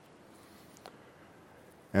ministry.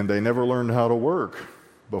 And they never learned how to work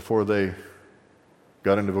before they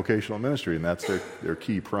got into vocational ministry, and that's their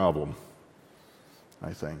key problem,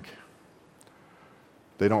 I think.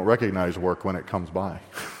 They don't recognize work when it comes by.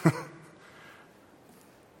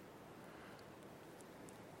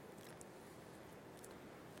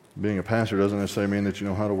 Being a pastor doesn't necessarily mean that you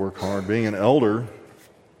know how to work hard. Being an elder,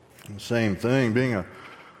 same thing. Being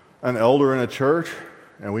an elder in a church,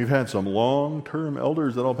 and we've had some long-term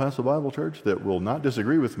elders at Paso Bible Church that will not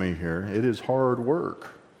disagree with me here. It is hard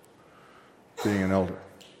work being an elder,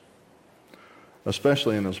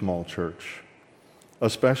 especially in a small church,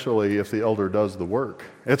 especially if the elder does the work.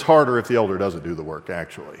 It's harder if the elder doesn't do the work,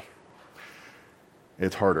 actually.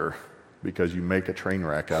 It's harder because you make a train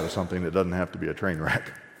wreck out of something that doesn't have to be a train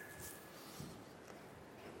wreck.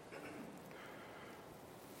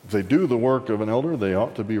 If they do the work of an elder, they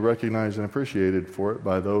ought to be recognized and appreciated for it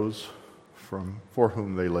by those for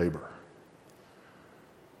whom they labor.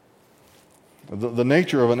 The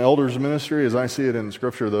nature of an elder's ministry, as I see it in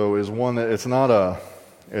Scripture, though, is one that it's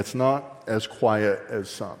not as quiet as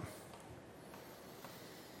some.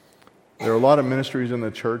 There are a lot of ministries in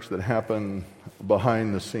the church that happen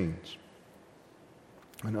behind the scenes.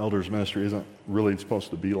 An elder's ministry isn't really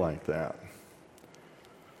supposed to be like that.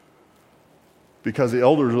 Because the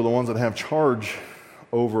elders are the ones that have charge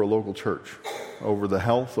over a local church, over the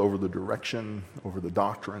health, over the direction, over the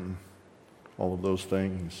doctrine, all of those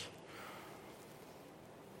things.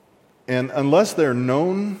 And unless they're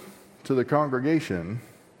known to the congregation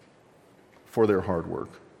for their hard work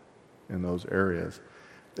in those areas,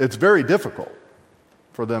 it's very difficult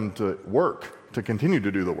for them to work, to continue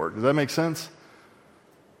to do the work. Does that make sense?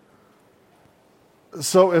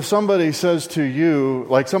 So if somebody says to you,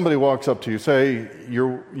 like somebody walks up to you, say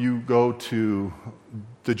you go to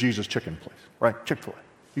the Jesus Chicken place, right? Chick-fil-A.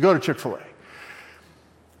 You go to Chick-fil-A.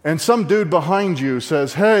 And some dude behind you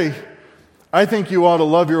says, hey, I think you ought to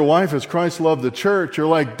love your wife as Christ loved the church. You're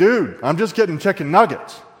like, dude, I'm just getting chicken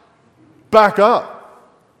nuggets. Back up.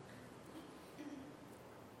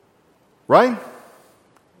 Right?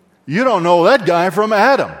 You don't know that guy from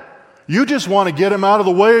Adam. You just want to get him out of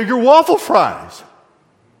the way of your waffle fries.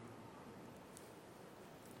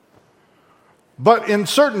 But in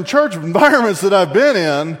certain church environments that I've been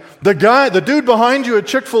in, the dude behind you at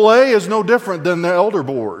Chick-fil-A is no different than the elder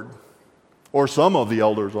board, or some of the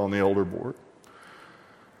elders on the elder board.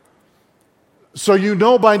 So you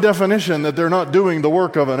know by definition that they're not doing the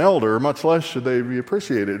work of an elder, much less should they be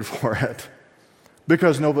appreciated for it,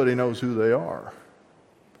 because nobody knows who they are.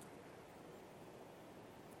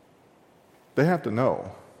 They have to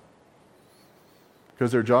know,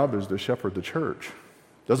 because their job is to shepherd the church.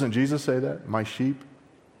 Doesn't Jesus say that? My sheep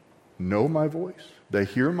know my voice. They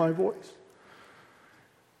hear my voice.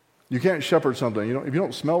 You can't shepherd something. If you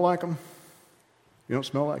don't smell like them, you don't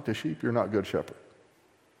smell like the sheep, you're not a good shepherd.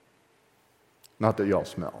 Not that y'all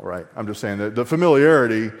smell, right? I'm just saying that the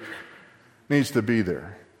familiarity needs to be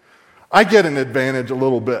there. I get an advantage a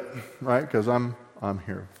little bit, right? Because I'm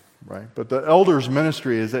here, right? But the elder's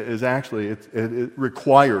ministry is actually, it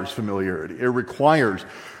requires familiarity. It requires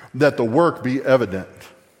that the work be evident.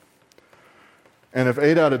 And if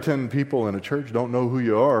 8 out of 10 people in a church don't know who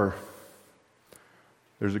you are,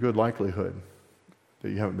 there's a good likelihood that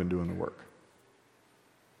you haven't been doing the work.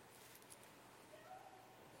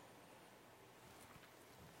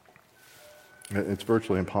 It's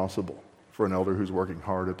virtually impossible for an elder who's working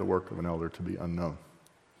hard at the work of an elder to be unknown.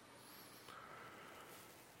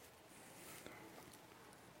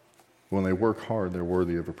 When they work hard, they're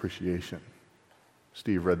worthy of appreciation.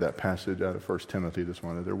 Steve read that passage out of 1 Timothy this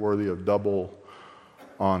morning. They're worthy of double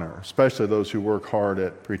honor, especially those who work hard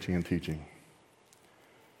at preaching and teaching.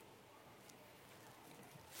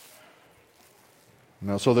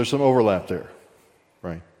 Now, so there's some overlap there,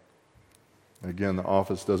 right? Again, the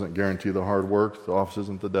office doesn't guarantee the hard work. The office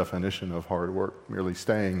isn't the definition of hard work. Merely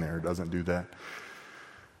staying there doesn't do that.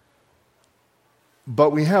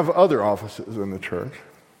 But we have other offices in the church.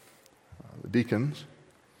 The deacons.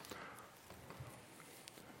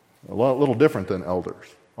 A little different than elders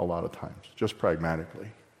a lot of times, just pragmatically.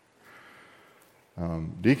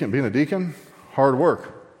 Being a deacon, hard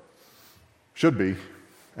work. Should be,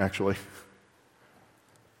 actually.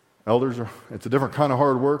 Elders, it's a different kind of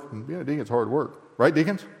hard work. And being a deacon is hard work. Right,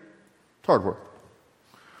 deacons? It's hard work.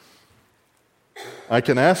 I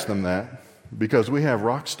can ask them that because we have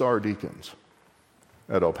rock star deacons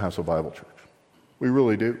at El Paso Bible Church. We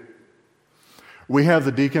really do. We have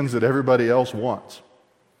the deacons that everybody else wants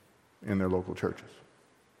in their local churches.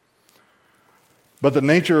 But the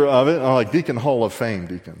nature of it, like Deacon Hall of Fame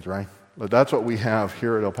deacons, right? But that's what we have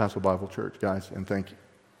here at El Paso Bible Church, guys, and thank you.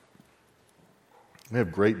 We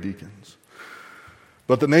have great deacons.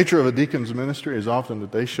 But the nature of a deacon's ministry is often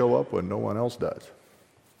that they show up when no one else does.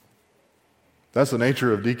 That's the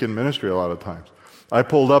nature of deacon ministry a lot of times. I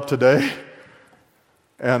pulled up today,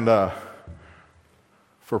 and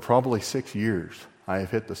for probably 6 years, I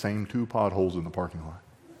have hit the same 2 potholes in the parking lot.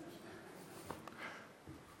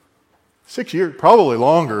 6 years, probably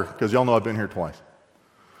longer, because y'all know I've been here twice.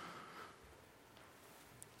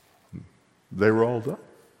 They rolled up.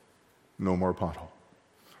 No more pothole.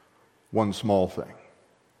 One small thing.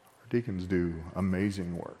 Our deacons do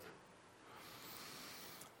amazing work.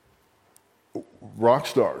 Rock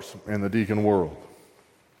stars in the deacon world.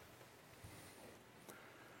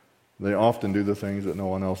 They often do the things that no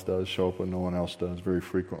one else does, show up when no one else does very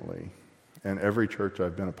frequently. And every church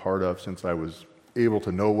I've been a part of since I was able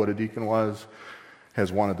to know what a deacon was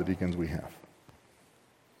has wanted the deacons we have.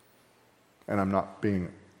 And I'm not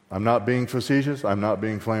being facetious, I'm not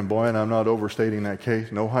being flamboyant, I'm not overstating that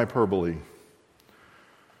case, no hyperbole.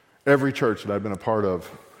 Every church that I've been a part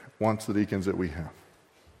of wants the deacons that we have.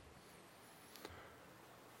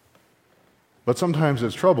 But sometimes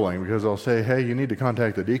it's troubling because they'll say, hey, you need to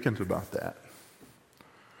contact the deacons about that.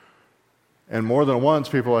 And more than once,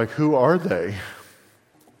 people are like, who are they?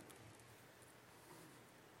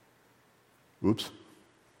 Oops.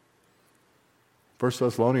 1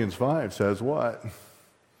 Thessalonians 5 says what?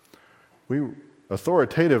 We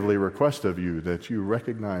authoritatively request of you that you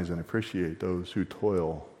recognize and appreciate those who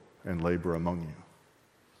toil and labor among you.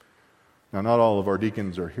 Now, not all of our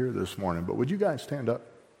deacons are here this morning, but would you guys stand up,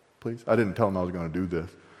 please? I didn't tell them I was going to do this.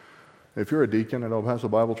 If you're a deacon at Paso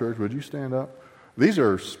Bible Church, would you stand up? These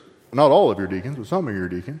are not all of your deacons, but some of your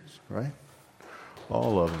deacons, right?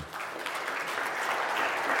 All of them.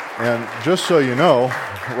 And just so you know,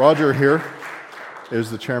 Roger here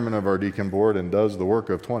is the chairman of our deacon board and does the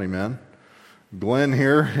work of 20 men. Glenn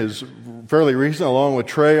here is fairly recent, along with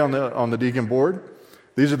Trey on the deacon board.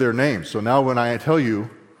 These are their names. So now when I tell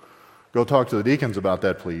you, go talk to the deacons about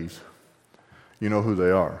that, please, you know who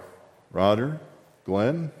they are. Roger,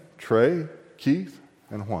 Glenn, Trey, Keith,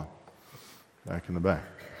 and Juan. Back in the back.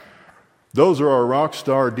 Those are our rock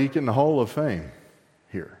star deacon Hall of Fame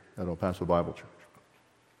here at El Paso Bible Church.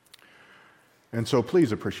 And so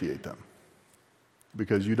please appreciate them.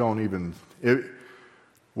 Because you don't even...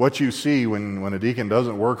 what you see when a deacon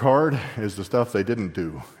doesn't work hard is the stuff they didn't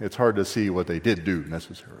do. It's hard to see what they did do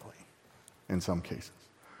necessarily in some cases.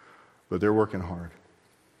 But they're working hard,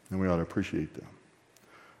 and we ought to appreciate them.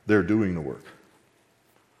 They're doing the work.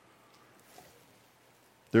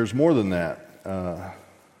 There's more than that.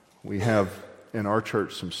 We have in our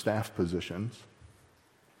church some staff positions.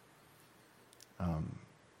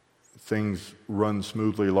 Things run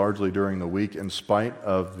smoothly largely during the week in spite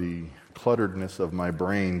of the clutteredness of my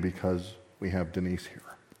brain because we have Denise here.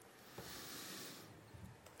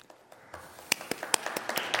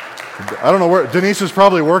 I don't know where, Denise is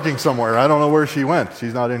probably working somewhere. I don't know where she went.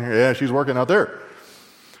 She's not in here. Yeah, she's working out there.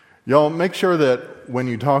 Y'all make sure that when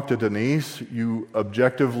you talk to Denise, you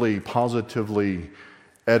objectively, positively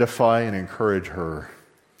edify and encourage her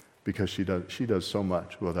because she does so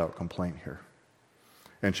much without complaint here.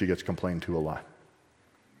 And she gets complained to a lot,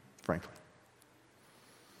 frankly.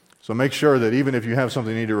 So make sure that even if you have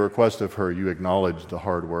something you need to request of her, you acknowledge the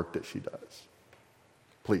hard work that she does.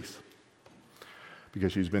 Please.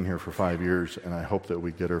 Because she's been here for 5 years, and I hope that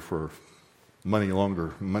we get her for many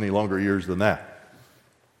longer years than that.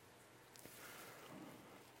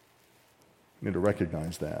 You need to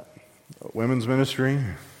recognize that. Women's ministry,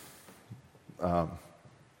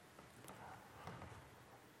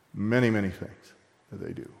 many things that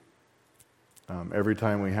they do. Every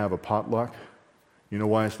time we have a potluck, you know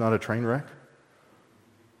why it's not a train wreck?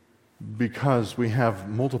 Because we have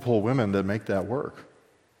multiple women that make that work.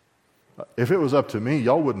 If it was up to me,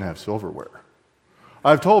 y'all wouldn't have silverware.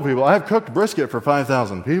 I've told people, I've cooked brisket for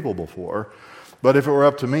 5,000 people before, but if it were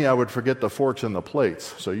up to me, I would forget the forks and the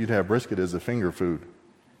plates, so you'd have brisket as a finger food.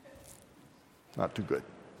 Not too good.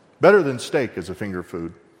 Better than steak as a finger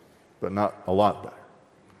food, but not a lot better.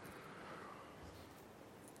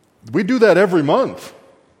 We do that every month,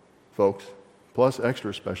 folks, plus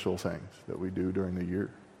extra special things that we do during the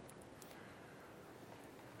year.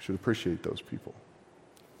 We should appreciate those people.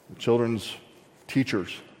 The children's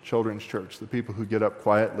teachers, children's church, the people who get up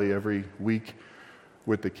quietly every week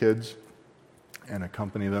with the kids and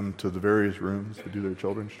accompany them to the various rooms to do their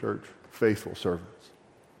children's church. Faithful servants,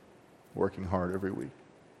 working hard every week.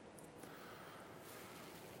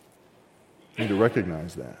 We need to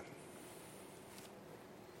recognize that.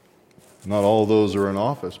 Not all of those are in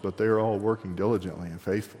office, but they are all working diligently and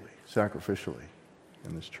faithfully, sacrificially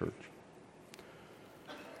in this church.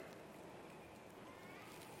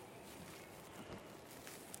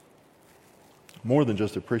 More than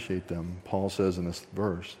just appreciate them, Paul says in this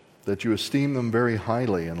verse, that you esteem them very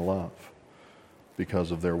highly in love because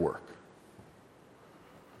of their work.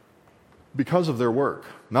 Because of their work.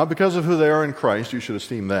 Not because of who they are in Christ, you should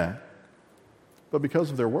esteem that, but because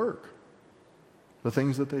of their work. The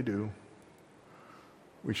things that they do.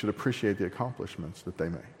 We should appreciate the accomplishments that they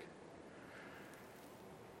make.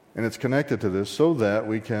 And it's connected to this so that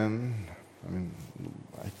we can,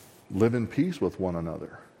 live in peace with one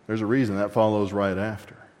another. There's a reason that follows right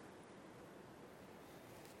after.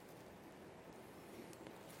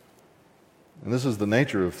 And this is the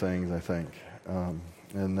nature of things, I think.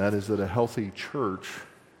 And that is that a healthy church,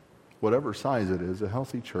 whatever size it is, a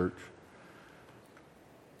healthy church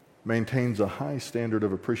maintains a high standard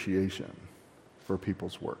of appreciation for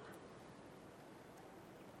people's work.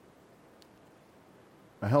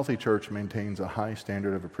 A healthy church maintains a high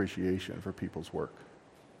standard of appreciation for people's work.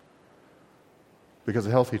 Because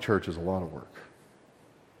a healthy church is a lot of work,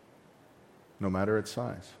 no matter its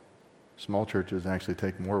size. Small churches actually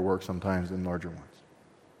take more work sometimes than larger ones.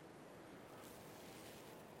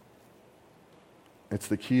 It's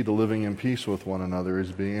the key to living in peace with one another,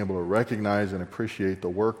 is being able to recognize and appreciate the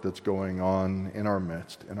work that's going on in our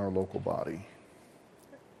midst, in our local body,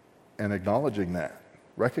 and acknowledging that,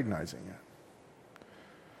 recognizing it.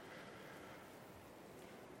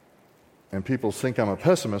 And people think I'm a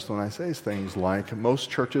pessimist when I say things like,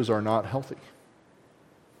 most churches are not healthy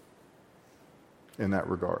in that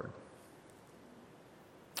regard.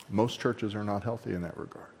 Most churches are not healthy in that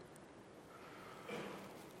regard.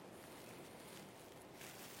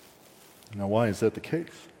 Now, why is that the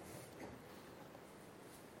case?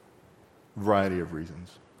 Variety of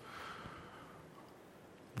reasons.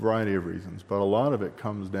 Variety of reasons. But a lot of it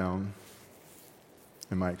comes down,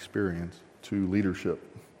 in my experience, to leadership,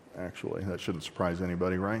 actually. That shouldn't surprise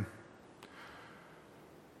anybody, right?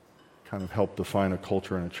 Kind of help define a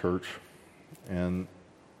culture in a church. And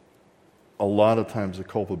a lot of times the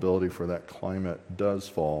culpability for that climate does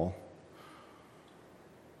fall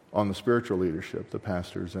on the spiritual leadership, the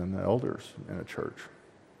pastors and the elders in a church.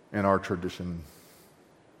 In our tradition,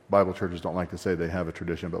 Bible churches don't like to say they have a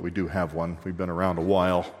tradition, but we do have one. We've been around a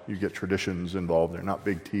while. You get traditions involved. They're not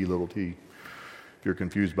big T, little t. If you're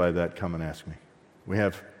confused by that, come and ask me. We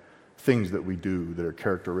have things that we do that are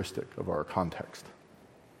characteristic of our context.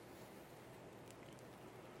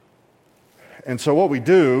 And so what we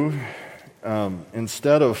do,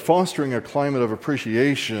 instead of fostering a climate of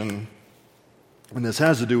appreciation, and this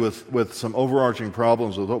has to do with some overarching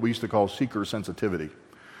problems with what we used to call seeker sensitivity.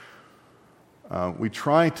 We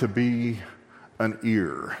try to be an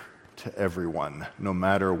ear to everyone, no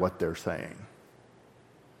matter what they're saying.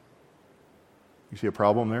 You see a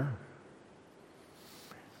problem there?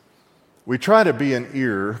 We try to be an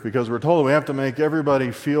ear because we're told we have to make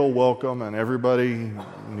everybody feel welcome and everybody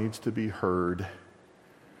needs to be heard.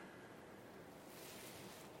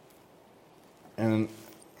 And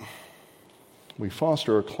we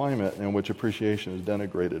foster a climate in which appreciation is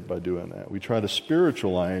denigrated by doing that. We try to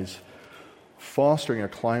spiritualize fostering a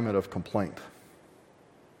climate of complaint.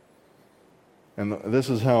 And this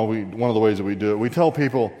is how one of the ways that we do it. We tell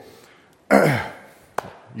people,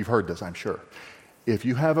 you've heard this, I'm sure. If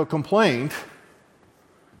you have a complaint,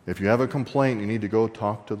 you need to go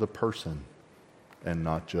talk to the person and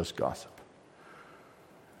not just gossip.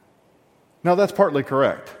 Now, that's partly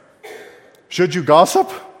correct. Should you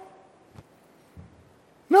gossip?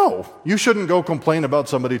 No, you shouldn't go complain about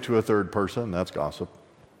somebody to a third person. That's gossip.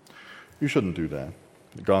 You shouldn't do that.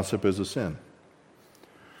 Gossip is a sin.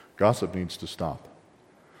 Gossip needs to stop.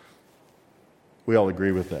 We all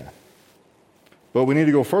agree with that. But we need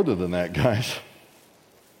to go further than that, guys.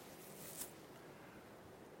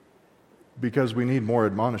 Because we need more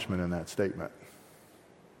admonishment in that statement.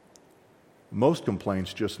 Most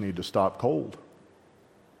complaints just need to stop cold.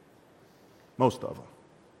 Most of them.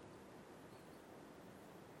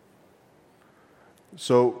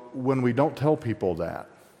 So when we don't tell people that,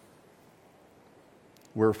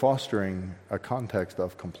 we're fostering a context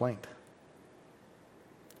of complaint.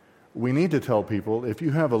 We need to tell people, if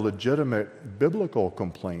you have a legitimate biblical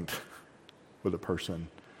complaint with a person,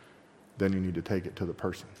 then you need to take it to the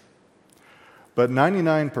person. But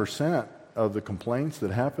 99% of the complaints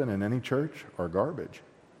that happen in any church are garbage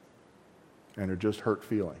and are just hurt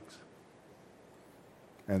feelings.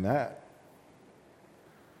 And that,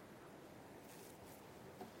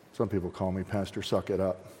 some people call me Pastor Suck It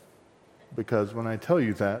Up. Because when I tell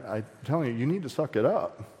you that, I'm telling you need to suck it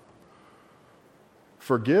up.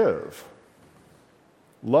 Forgive.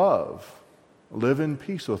 Love. Live in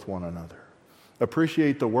peace with one another.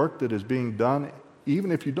 Appreciate the work that is being done,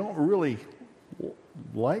 even if you don't really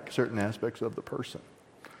like certain aspects of the person.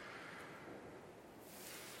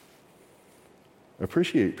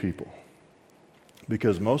 Appreciate people.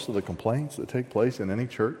 Because most of the complaints that take place in any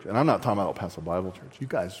church, and I'm not talking about Paso Bible Church, you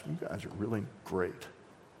guys are really great.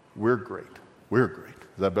 We're great. We're great.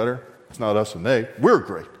 Is that better? It's not us and they. We're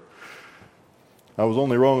great. I was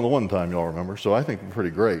only wrong the one time, y'all remember, so I think we're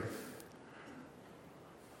pretty great.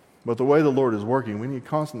 But the way the Lord is working, we need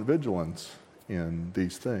constant vigilance in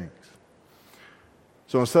these things.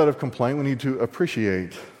 So instead of complaint, we need to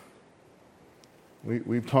appreciate.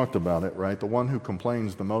 We've talked about it, right? The one who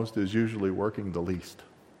complains the most is usually working the least.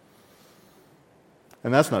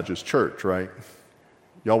 And that's not just church, right?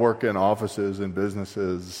 Y'all work in offices and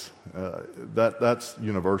businesses. That's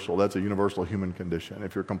universal. That's a universal human condition.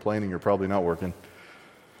 If you're complaining, you're probably not working.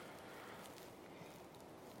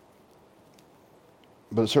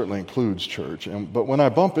 But it certainly includes church. But when I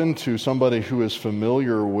bump into somebody who is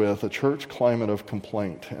familiar with a church climate of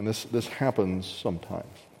complaint, and this happens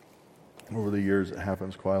sometimes, Over the years, it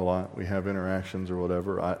happens quite a lot. We have interactions or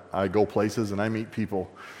whatever. I go places and I meet people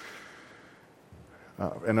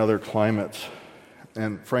in other climates.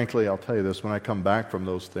 And frankly, I'll tell you this, when I come back from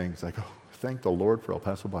those things, I go, thank the Lord for El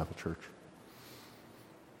Paso Bible Church.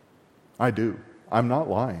 I do. I'm not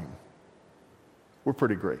lying. We're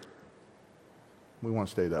pretty great. We want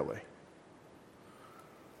to stay that way.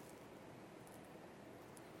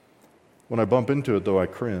 When I bump into it, though, I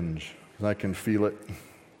cringe, because I can feel it.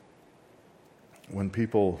 When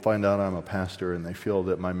people find out I'm a pastor and they feel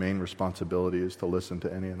that my main responsibility is to listen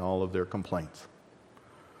to any and all of their complaints.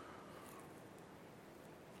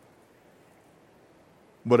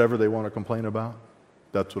 Whatever they want to complain about,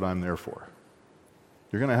 that's what I'm there for.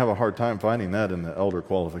 You're going to have a hard time finding that in the elder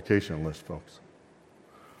qualification list, folks.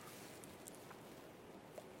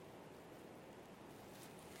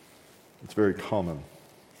 It's very common.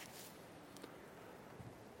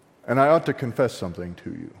 And I ought to confess something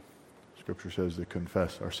to you. Scripture says to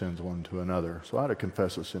confess our sins one to another. So I ought to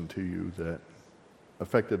confess a sin to you that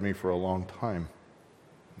affected me for a long time.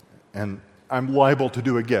 And I'm liable to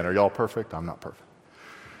do again. Are y'all perfect? I'm not perfect.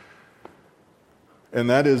 And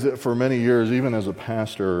that is that for many years, even as a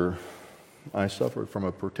pastor, I suffered from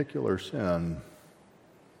a particular sin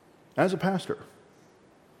as a pastor.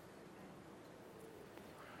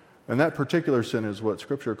 And that particular sin is what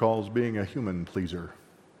Scripture calls being a human pleaser.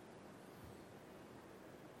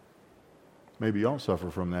 Maybe y'all suffer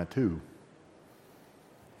from that too.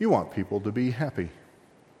 You want people to be happy.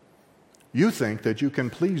 You think that you can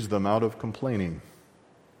please them out of complaining.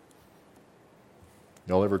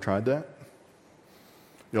 Y'all ever tried that?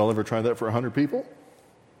 Y'all ever tried that for 100 people?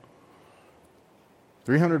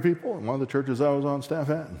 300 people in one of the churches I was on staff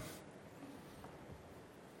at? The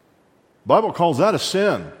Bible calls that a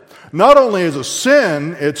sin. Not only is it a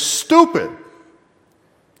sin, it's stupid.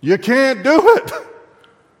 You can't do it.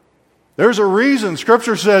 There's a reason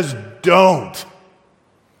Scripture says don't.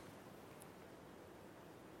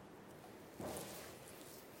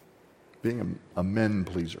 Being a men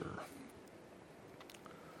pleaser.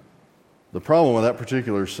 The problem with that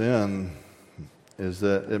particular sin is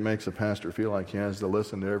that it makes a pastor feel like he has to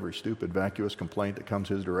listen to every stupid, vacuous complaint that comes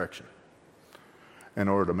his direction in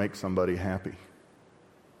order to make somebody happy.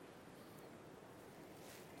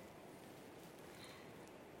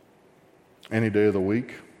 Any day of the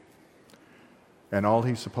week, and all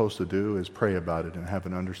he's supposed to do is pray about it and have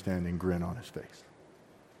an understanding grin on his face.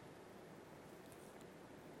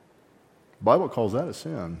 The Bible calls that a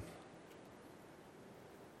sin.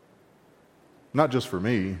 Not just for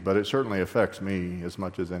me, but it certainly affects me as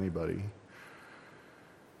much as anybody.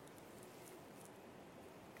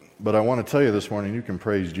 But I want to tell you this morning, you can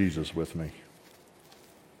praise Jesus with me.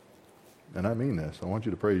 And I mean this. I want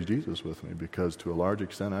you to praise Jesus with me because to a large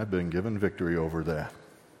extent I've been given victory over that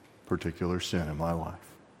particular sin in my life.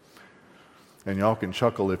 And y'all can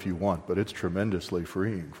chuckle if you want, but it's tremendously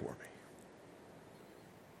freeing for me.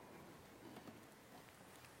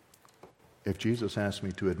 If Jesus asks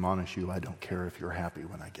me to admonish you, I don't care if you're happy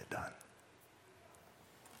when I get done.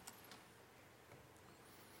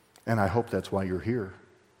 And I hope that's why you're here.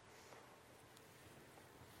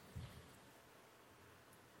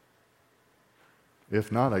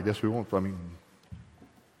 If not, I guess we won't.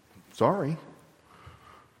 Sorry.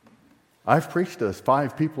 I've preached to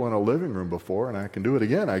 5 people in a living room before, and I can do it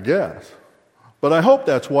again, I guess. But I hope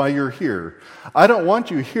that's why you're here. I don't want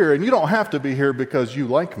you here, and you don't have to be here because you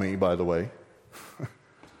like me, by the way.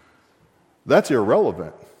 That's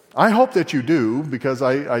irrelevant. I hope that you do, because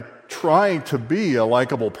I try to be a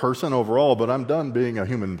likable person overall, but I'm done being a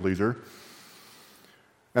human pleaser.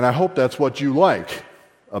 And I hope that's what you like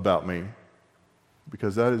about me,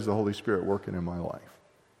 because that is the Holy Spirit working in my life.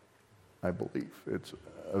 I believe it's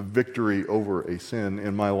a victory over a sin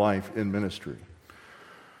in my life in ministry.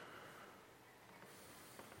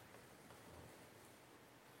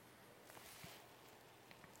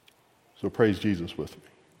 So praise Jesus with me.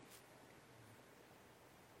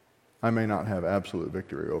 I may not have absolute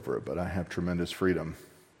victory over it, but I have tremendous freedom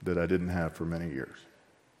that I didn't have for many years.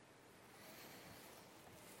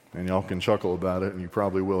 And y'all can chuckle about it, and you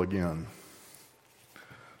probably will again.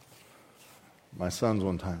 My sons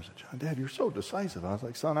one time said, "John, Dad, you're so decisive." I was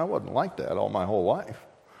like, "Son, I wasn't like that all my whole life.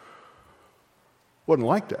 Wasn't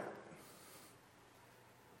like that.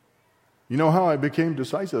 You know how I became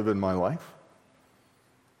decisive in my life?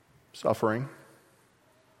 Suffering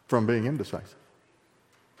from being indecisive.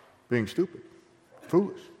 Being stupid,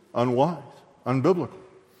 foolish, unwise, unbiblical.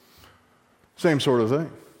 Same sort of thing.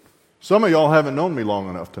 Some of y'all haven't known me long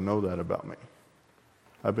enough to know that about me.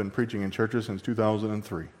 I've been preaching in churches since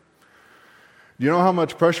 2003. Do you know how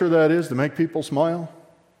much pressure that is to make people smile?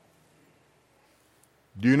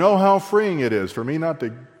 Do you know how freeing it is for me not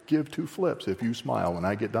to give two flips if you smile when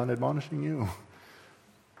I get done admonishing you?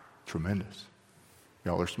 Tremendous.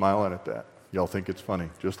 Y'all are smiling at that. Y'all think it's funny.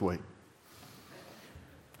 Just wait.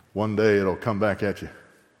 One day it'll come back at you.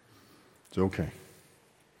 It's okay.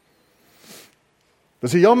 But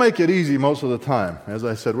see, y'all make it easy most of the time. As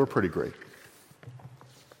I said, we're pretty great.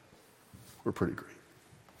 We're pretty great.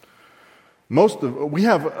 We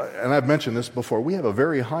have, and I've mentioned this before, we have a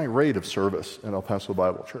very high rate of service in El Paso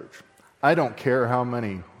Bible Church. I don't care how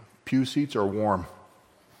many pew seats are warm.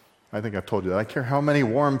 I think I've told you that. I care how many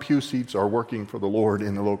warm pew seats are working for the Lord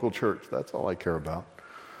in the local church. That's all I care about.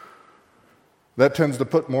 That tends to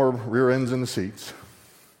put more rear ends in the seats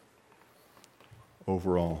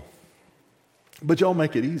overall. But y'all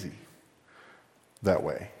make it easy that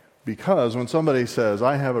way. Because when somebody says,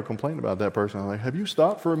 I have a complaint about that person, I'm like, have you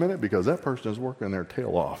stopped for a minute? Because that person is working their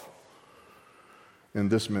tail off in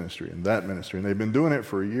this ministry and that ministry. And they've been doing it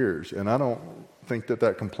for years. And I don't think that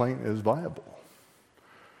that complaint is viable.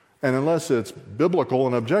 And unless it's biblical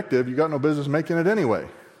and objective, you got no business making it anyway.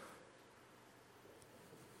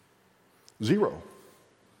 Zero.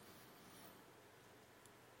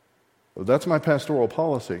 But that's my pastoral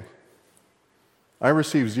policy. I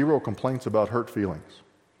receive zero complaints about hurt feelings.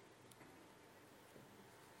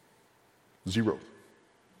 Zero.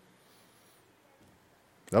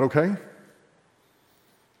 Is that okay?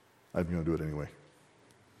 I'm going to do it anyway.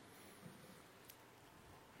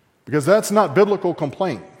 Because that's not biblical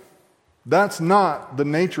complaint. That's not the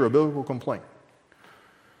nature of biblical complaint.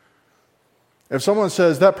 If someone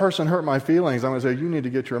says, that person hurt my feelings, I'm going to say, you need to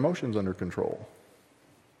get your emotions under control.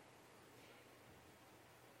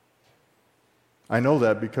 I know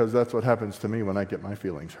that because that's what happens to me when I get my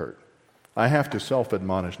feelings hurt. I have to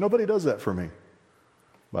self-admonish. Nobody does that for me,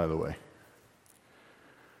 by the way.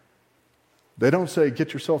 They don't say,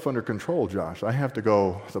 get yourself under control, Josh. I have to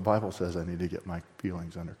go, the Bible says I need to get my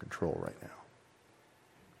feelings under control right now.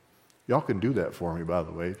 Y'all can do that for me, by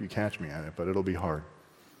the way, if you catch me at it, but it'll be hard.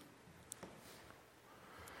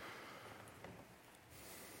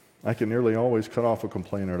 I can nearly always cut off a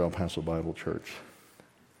complainer at El Paso Bible Church.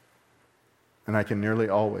 And I can nearly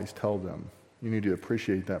always tell them, you need to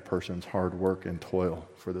appreciate that person's hard work and toil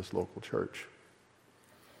for this local church.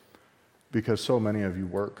 Because so many of you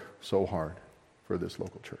work so hard for this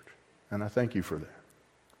local church. And I thank you for that.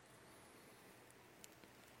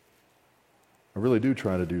 I really do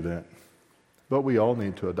try to do that. But we all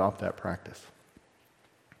need to adopt that practice.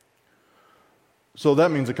 So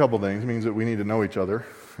that means a couple things. It means that we need to know each other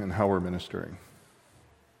and how we're ministering.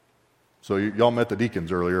 So y'all met the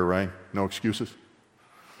deacons earlier, right? No excuses.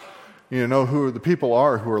 You need to know who the people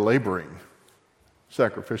are who are laboring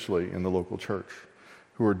sacrificially in the local church,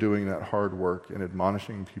 who are doing that hard work and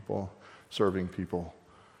admonishing people, serving people,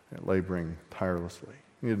 and laboring tirelessly.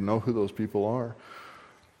 You need to know who those people are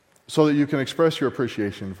so that you can express your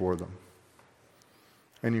appreciation for them.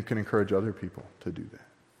 And you can encourage other people to do that.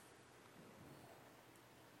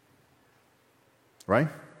 Right?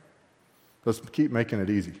 Let's keep making it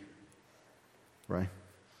easy. Right?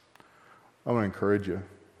 I want to encourage you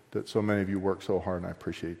that so many of you work so hard, and I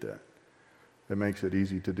appreciate that. It makes it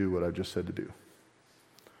easy to do what I just said to do.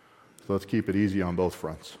 So let's keep it easy on both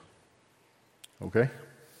fronts. Okay?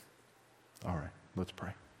 All right, let's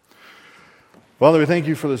pray. Father, we thank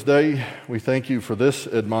you for this day. We thank you for this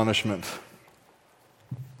admonishment.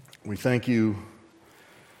 We thank you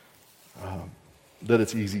that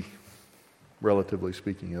it's easy, relatively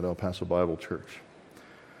speaking, at El Paso Bible Church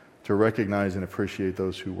to recognize and appreciate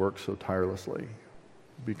those who work so tirelessly,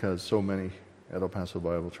 because so many at El Paso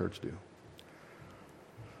Bible Church do.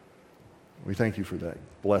 We thank you for that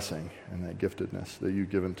blessing and that giftedness that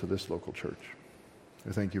you've given to this local church.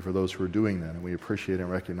 We thank you for those who are doing that, and we appreciate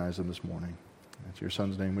and recognize them this morning. In your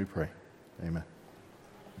Son's name we pray. Amen.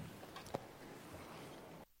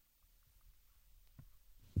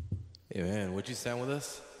 Amen. Would you stand with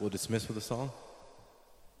us? We'll dismiss with a song.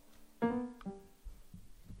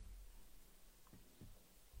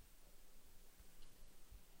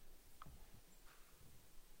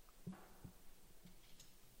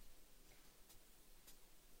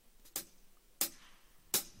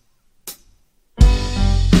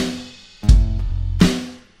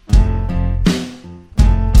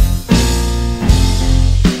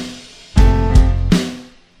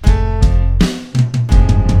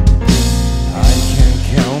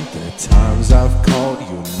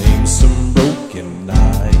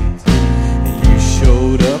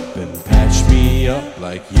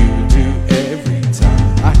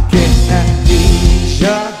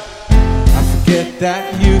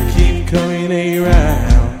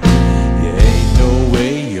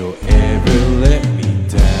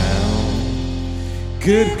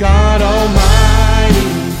 Good God Almighty,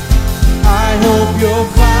 I hope you'll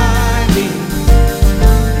find me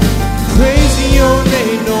praising your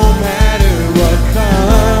name no matter what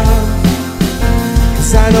comes.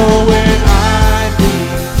 'Cause I know where I'd be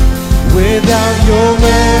without your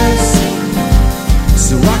mercy.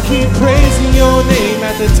 So I keep praising your name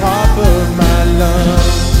at the top of my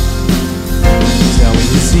lungs. Tell me,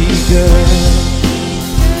 is he good?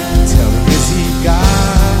 Tell me, is he God?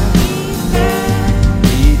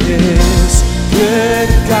 He is good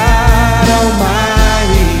God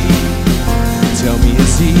Almighty. Tell me,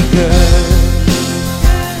 is he good?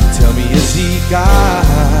 Tell me, is he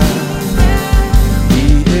God?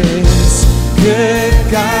 He is good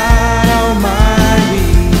God Almighty.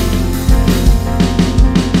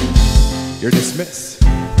 You're dismissed.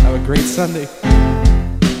 Have a great Sunday.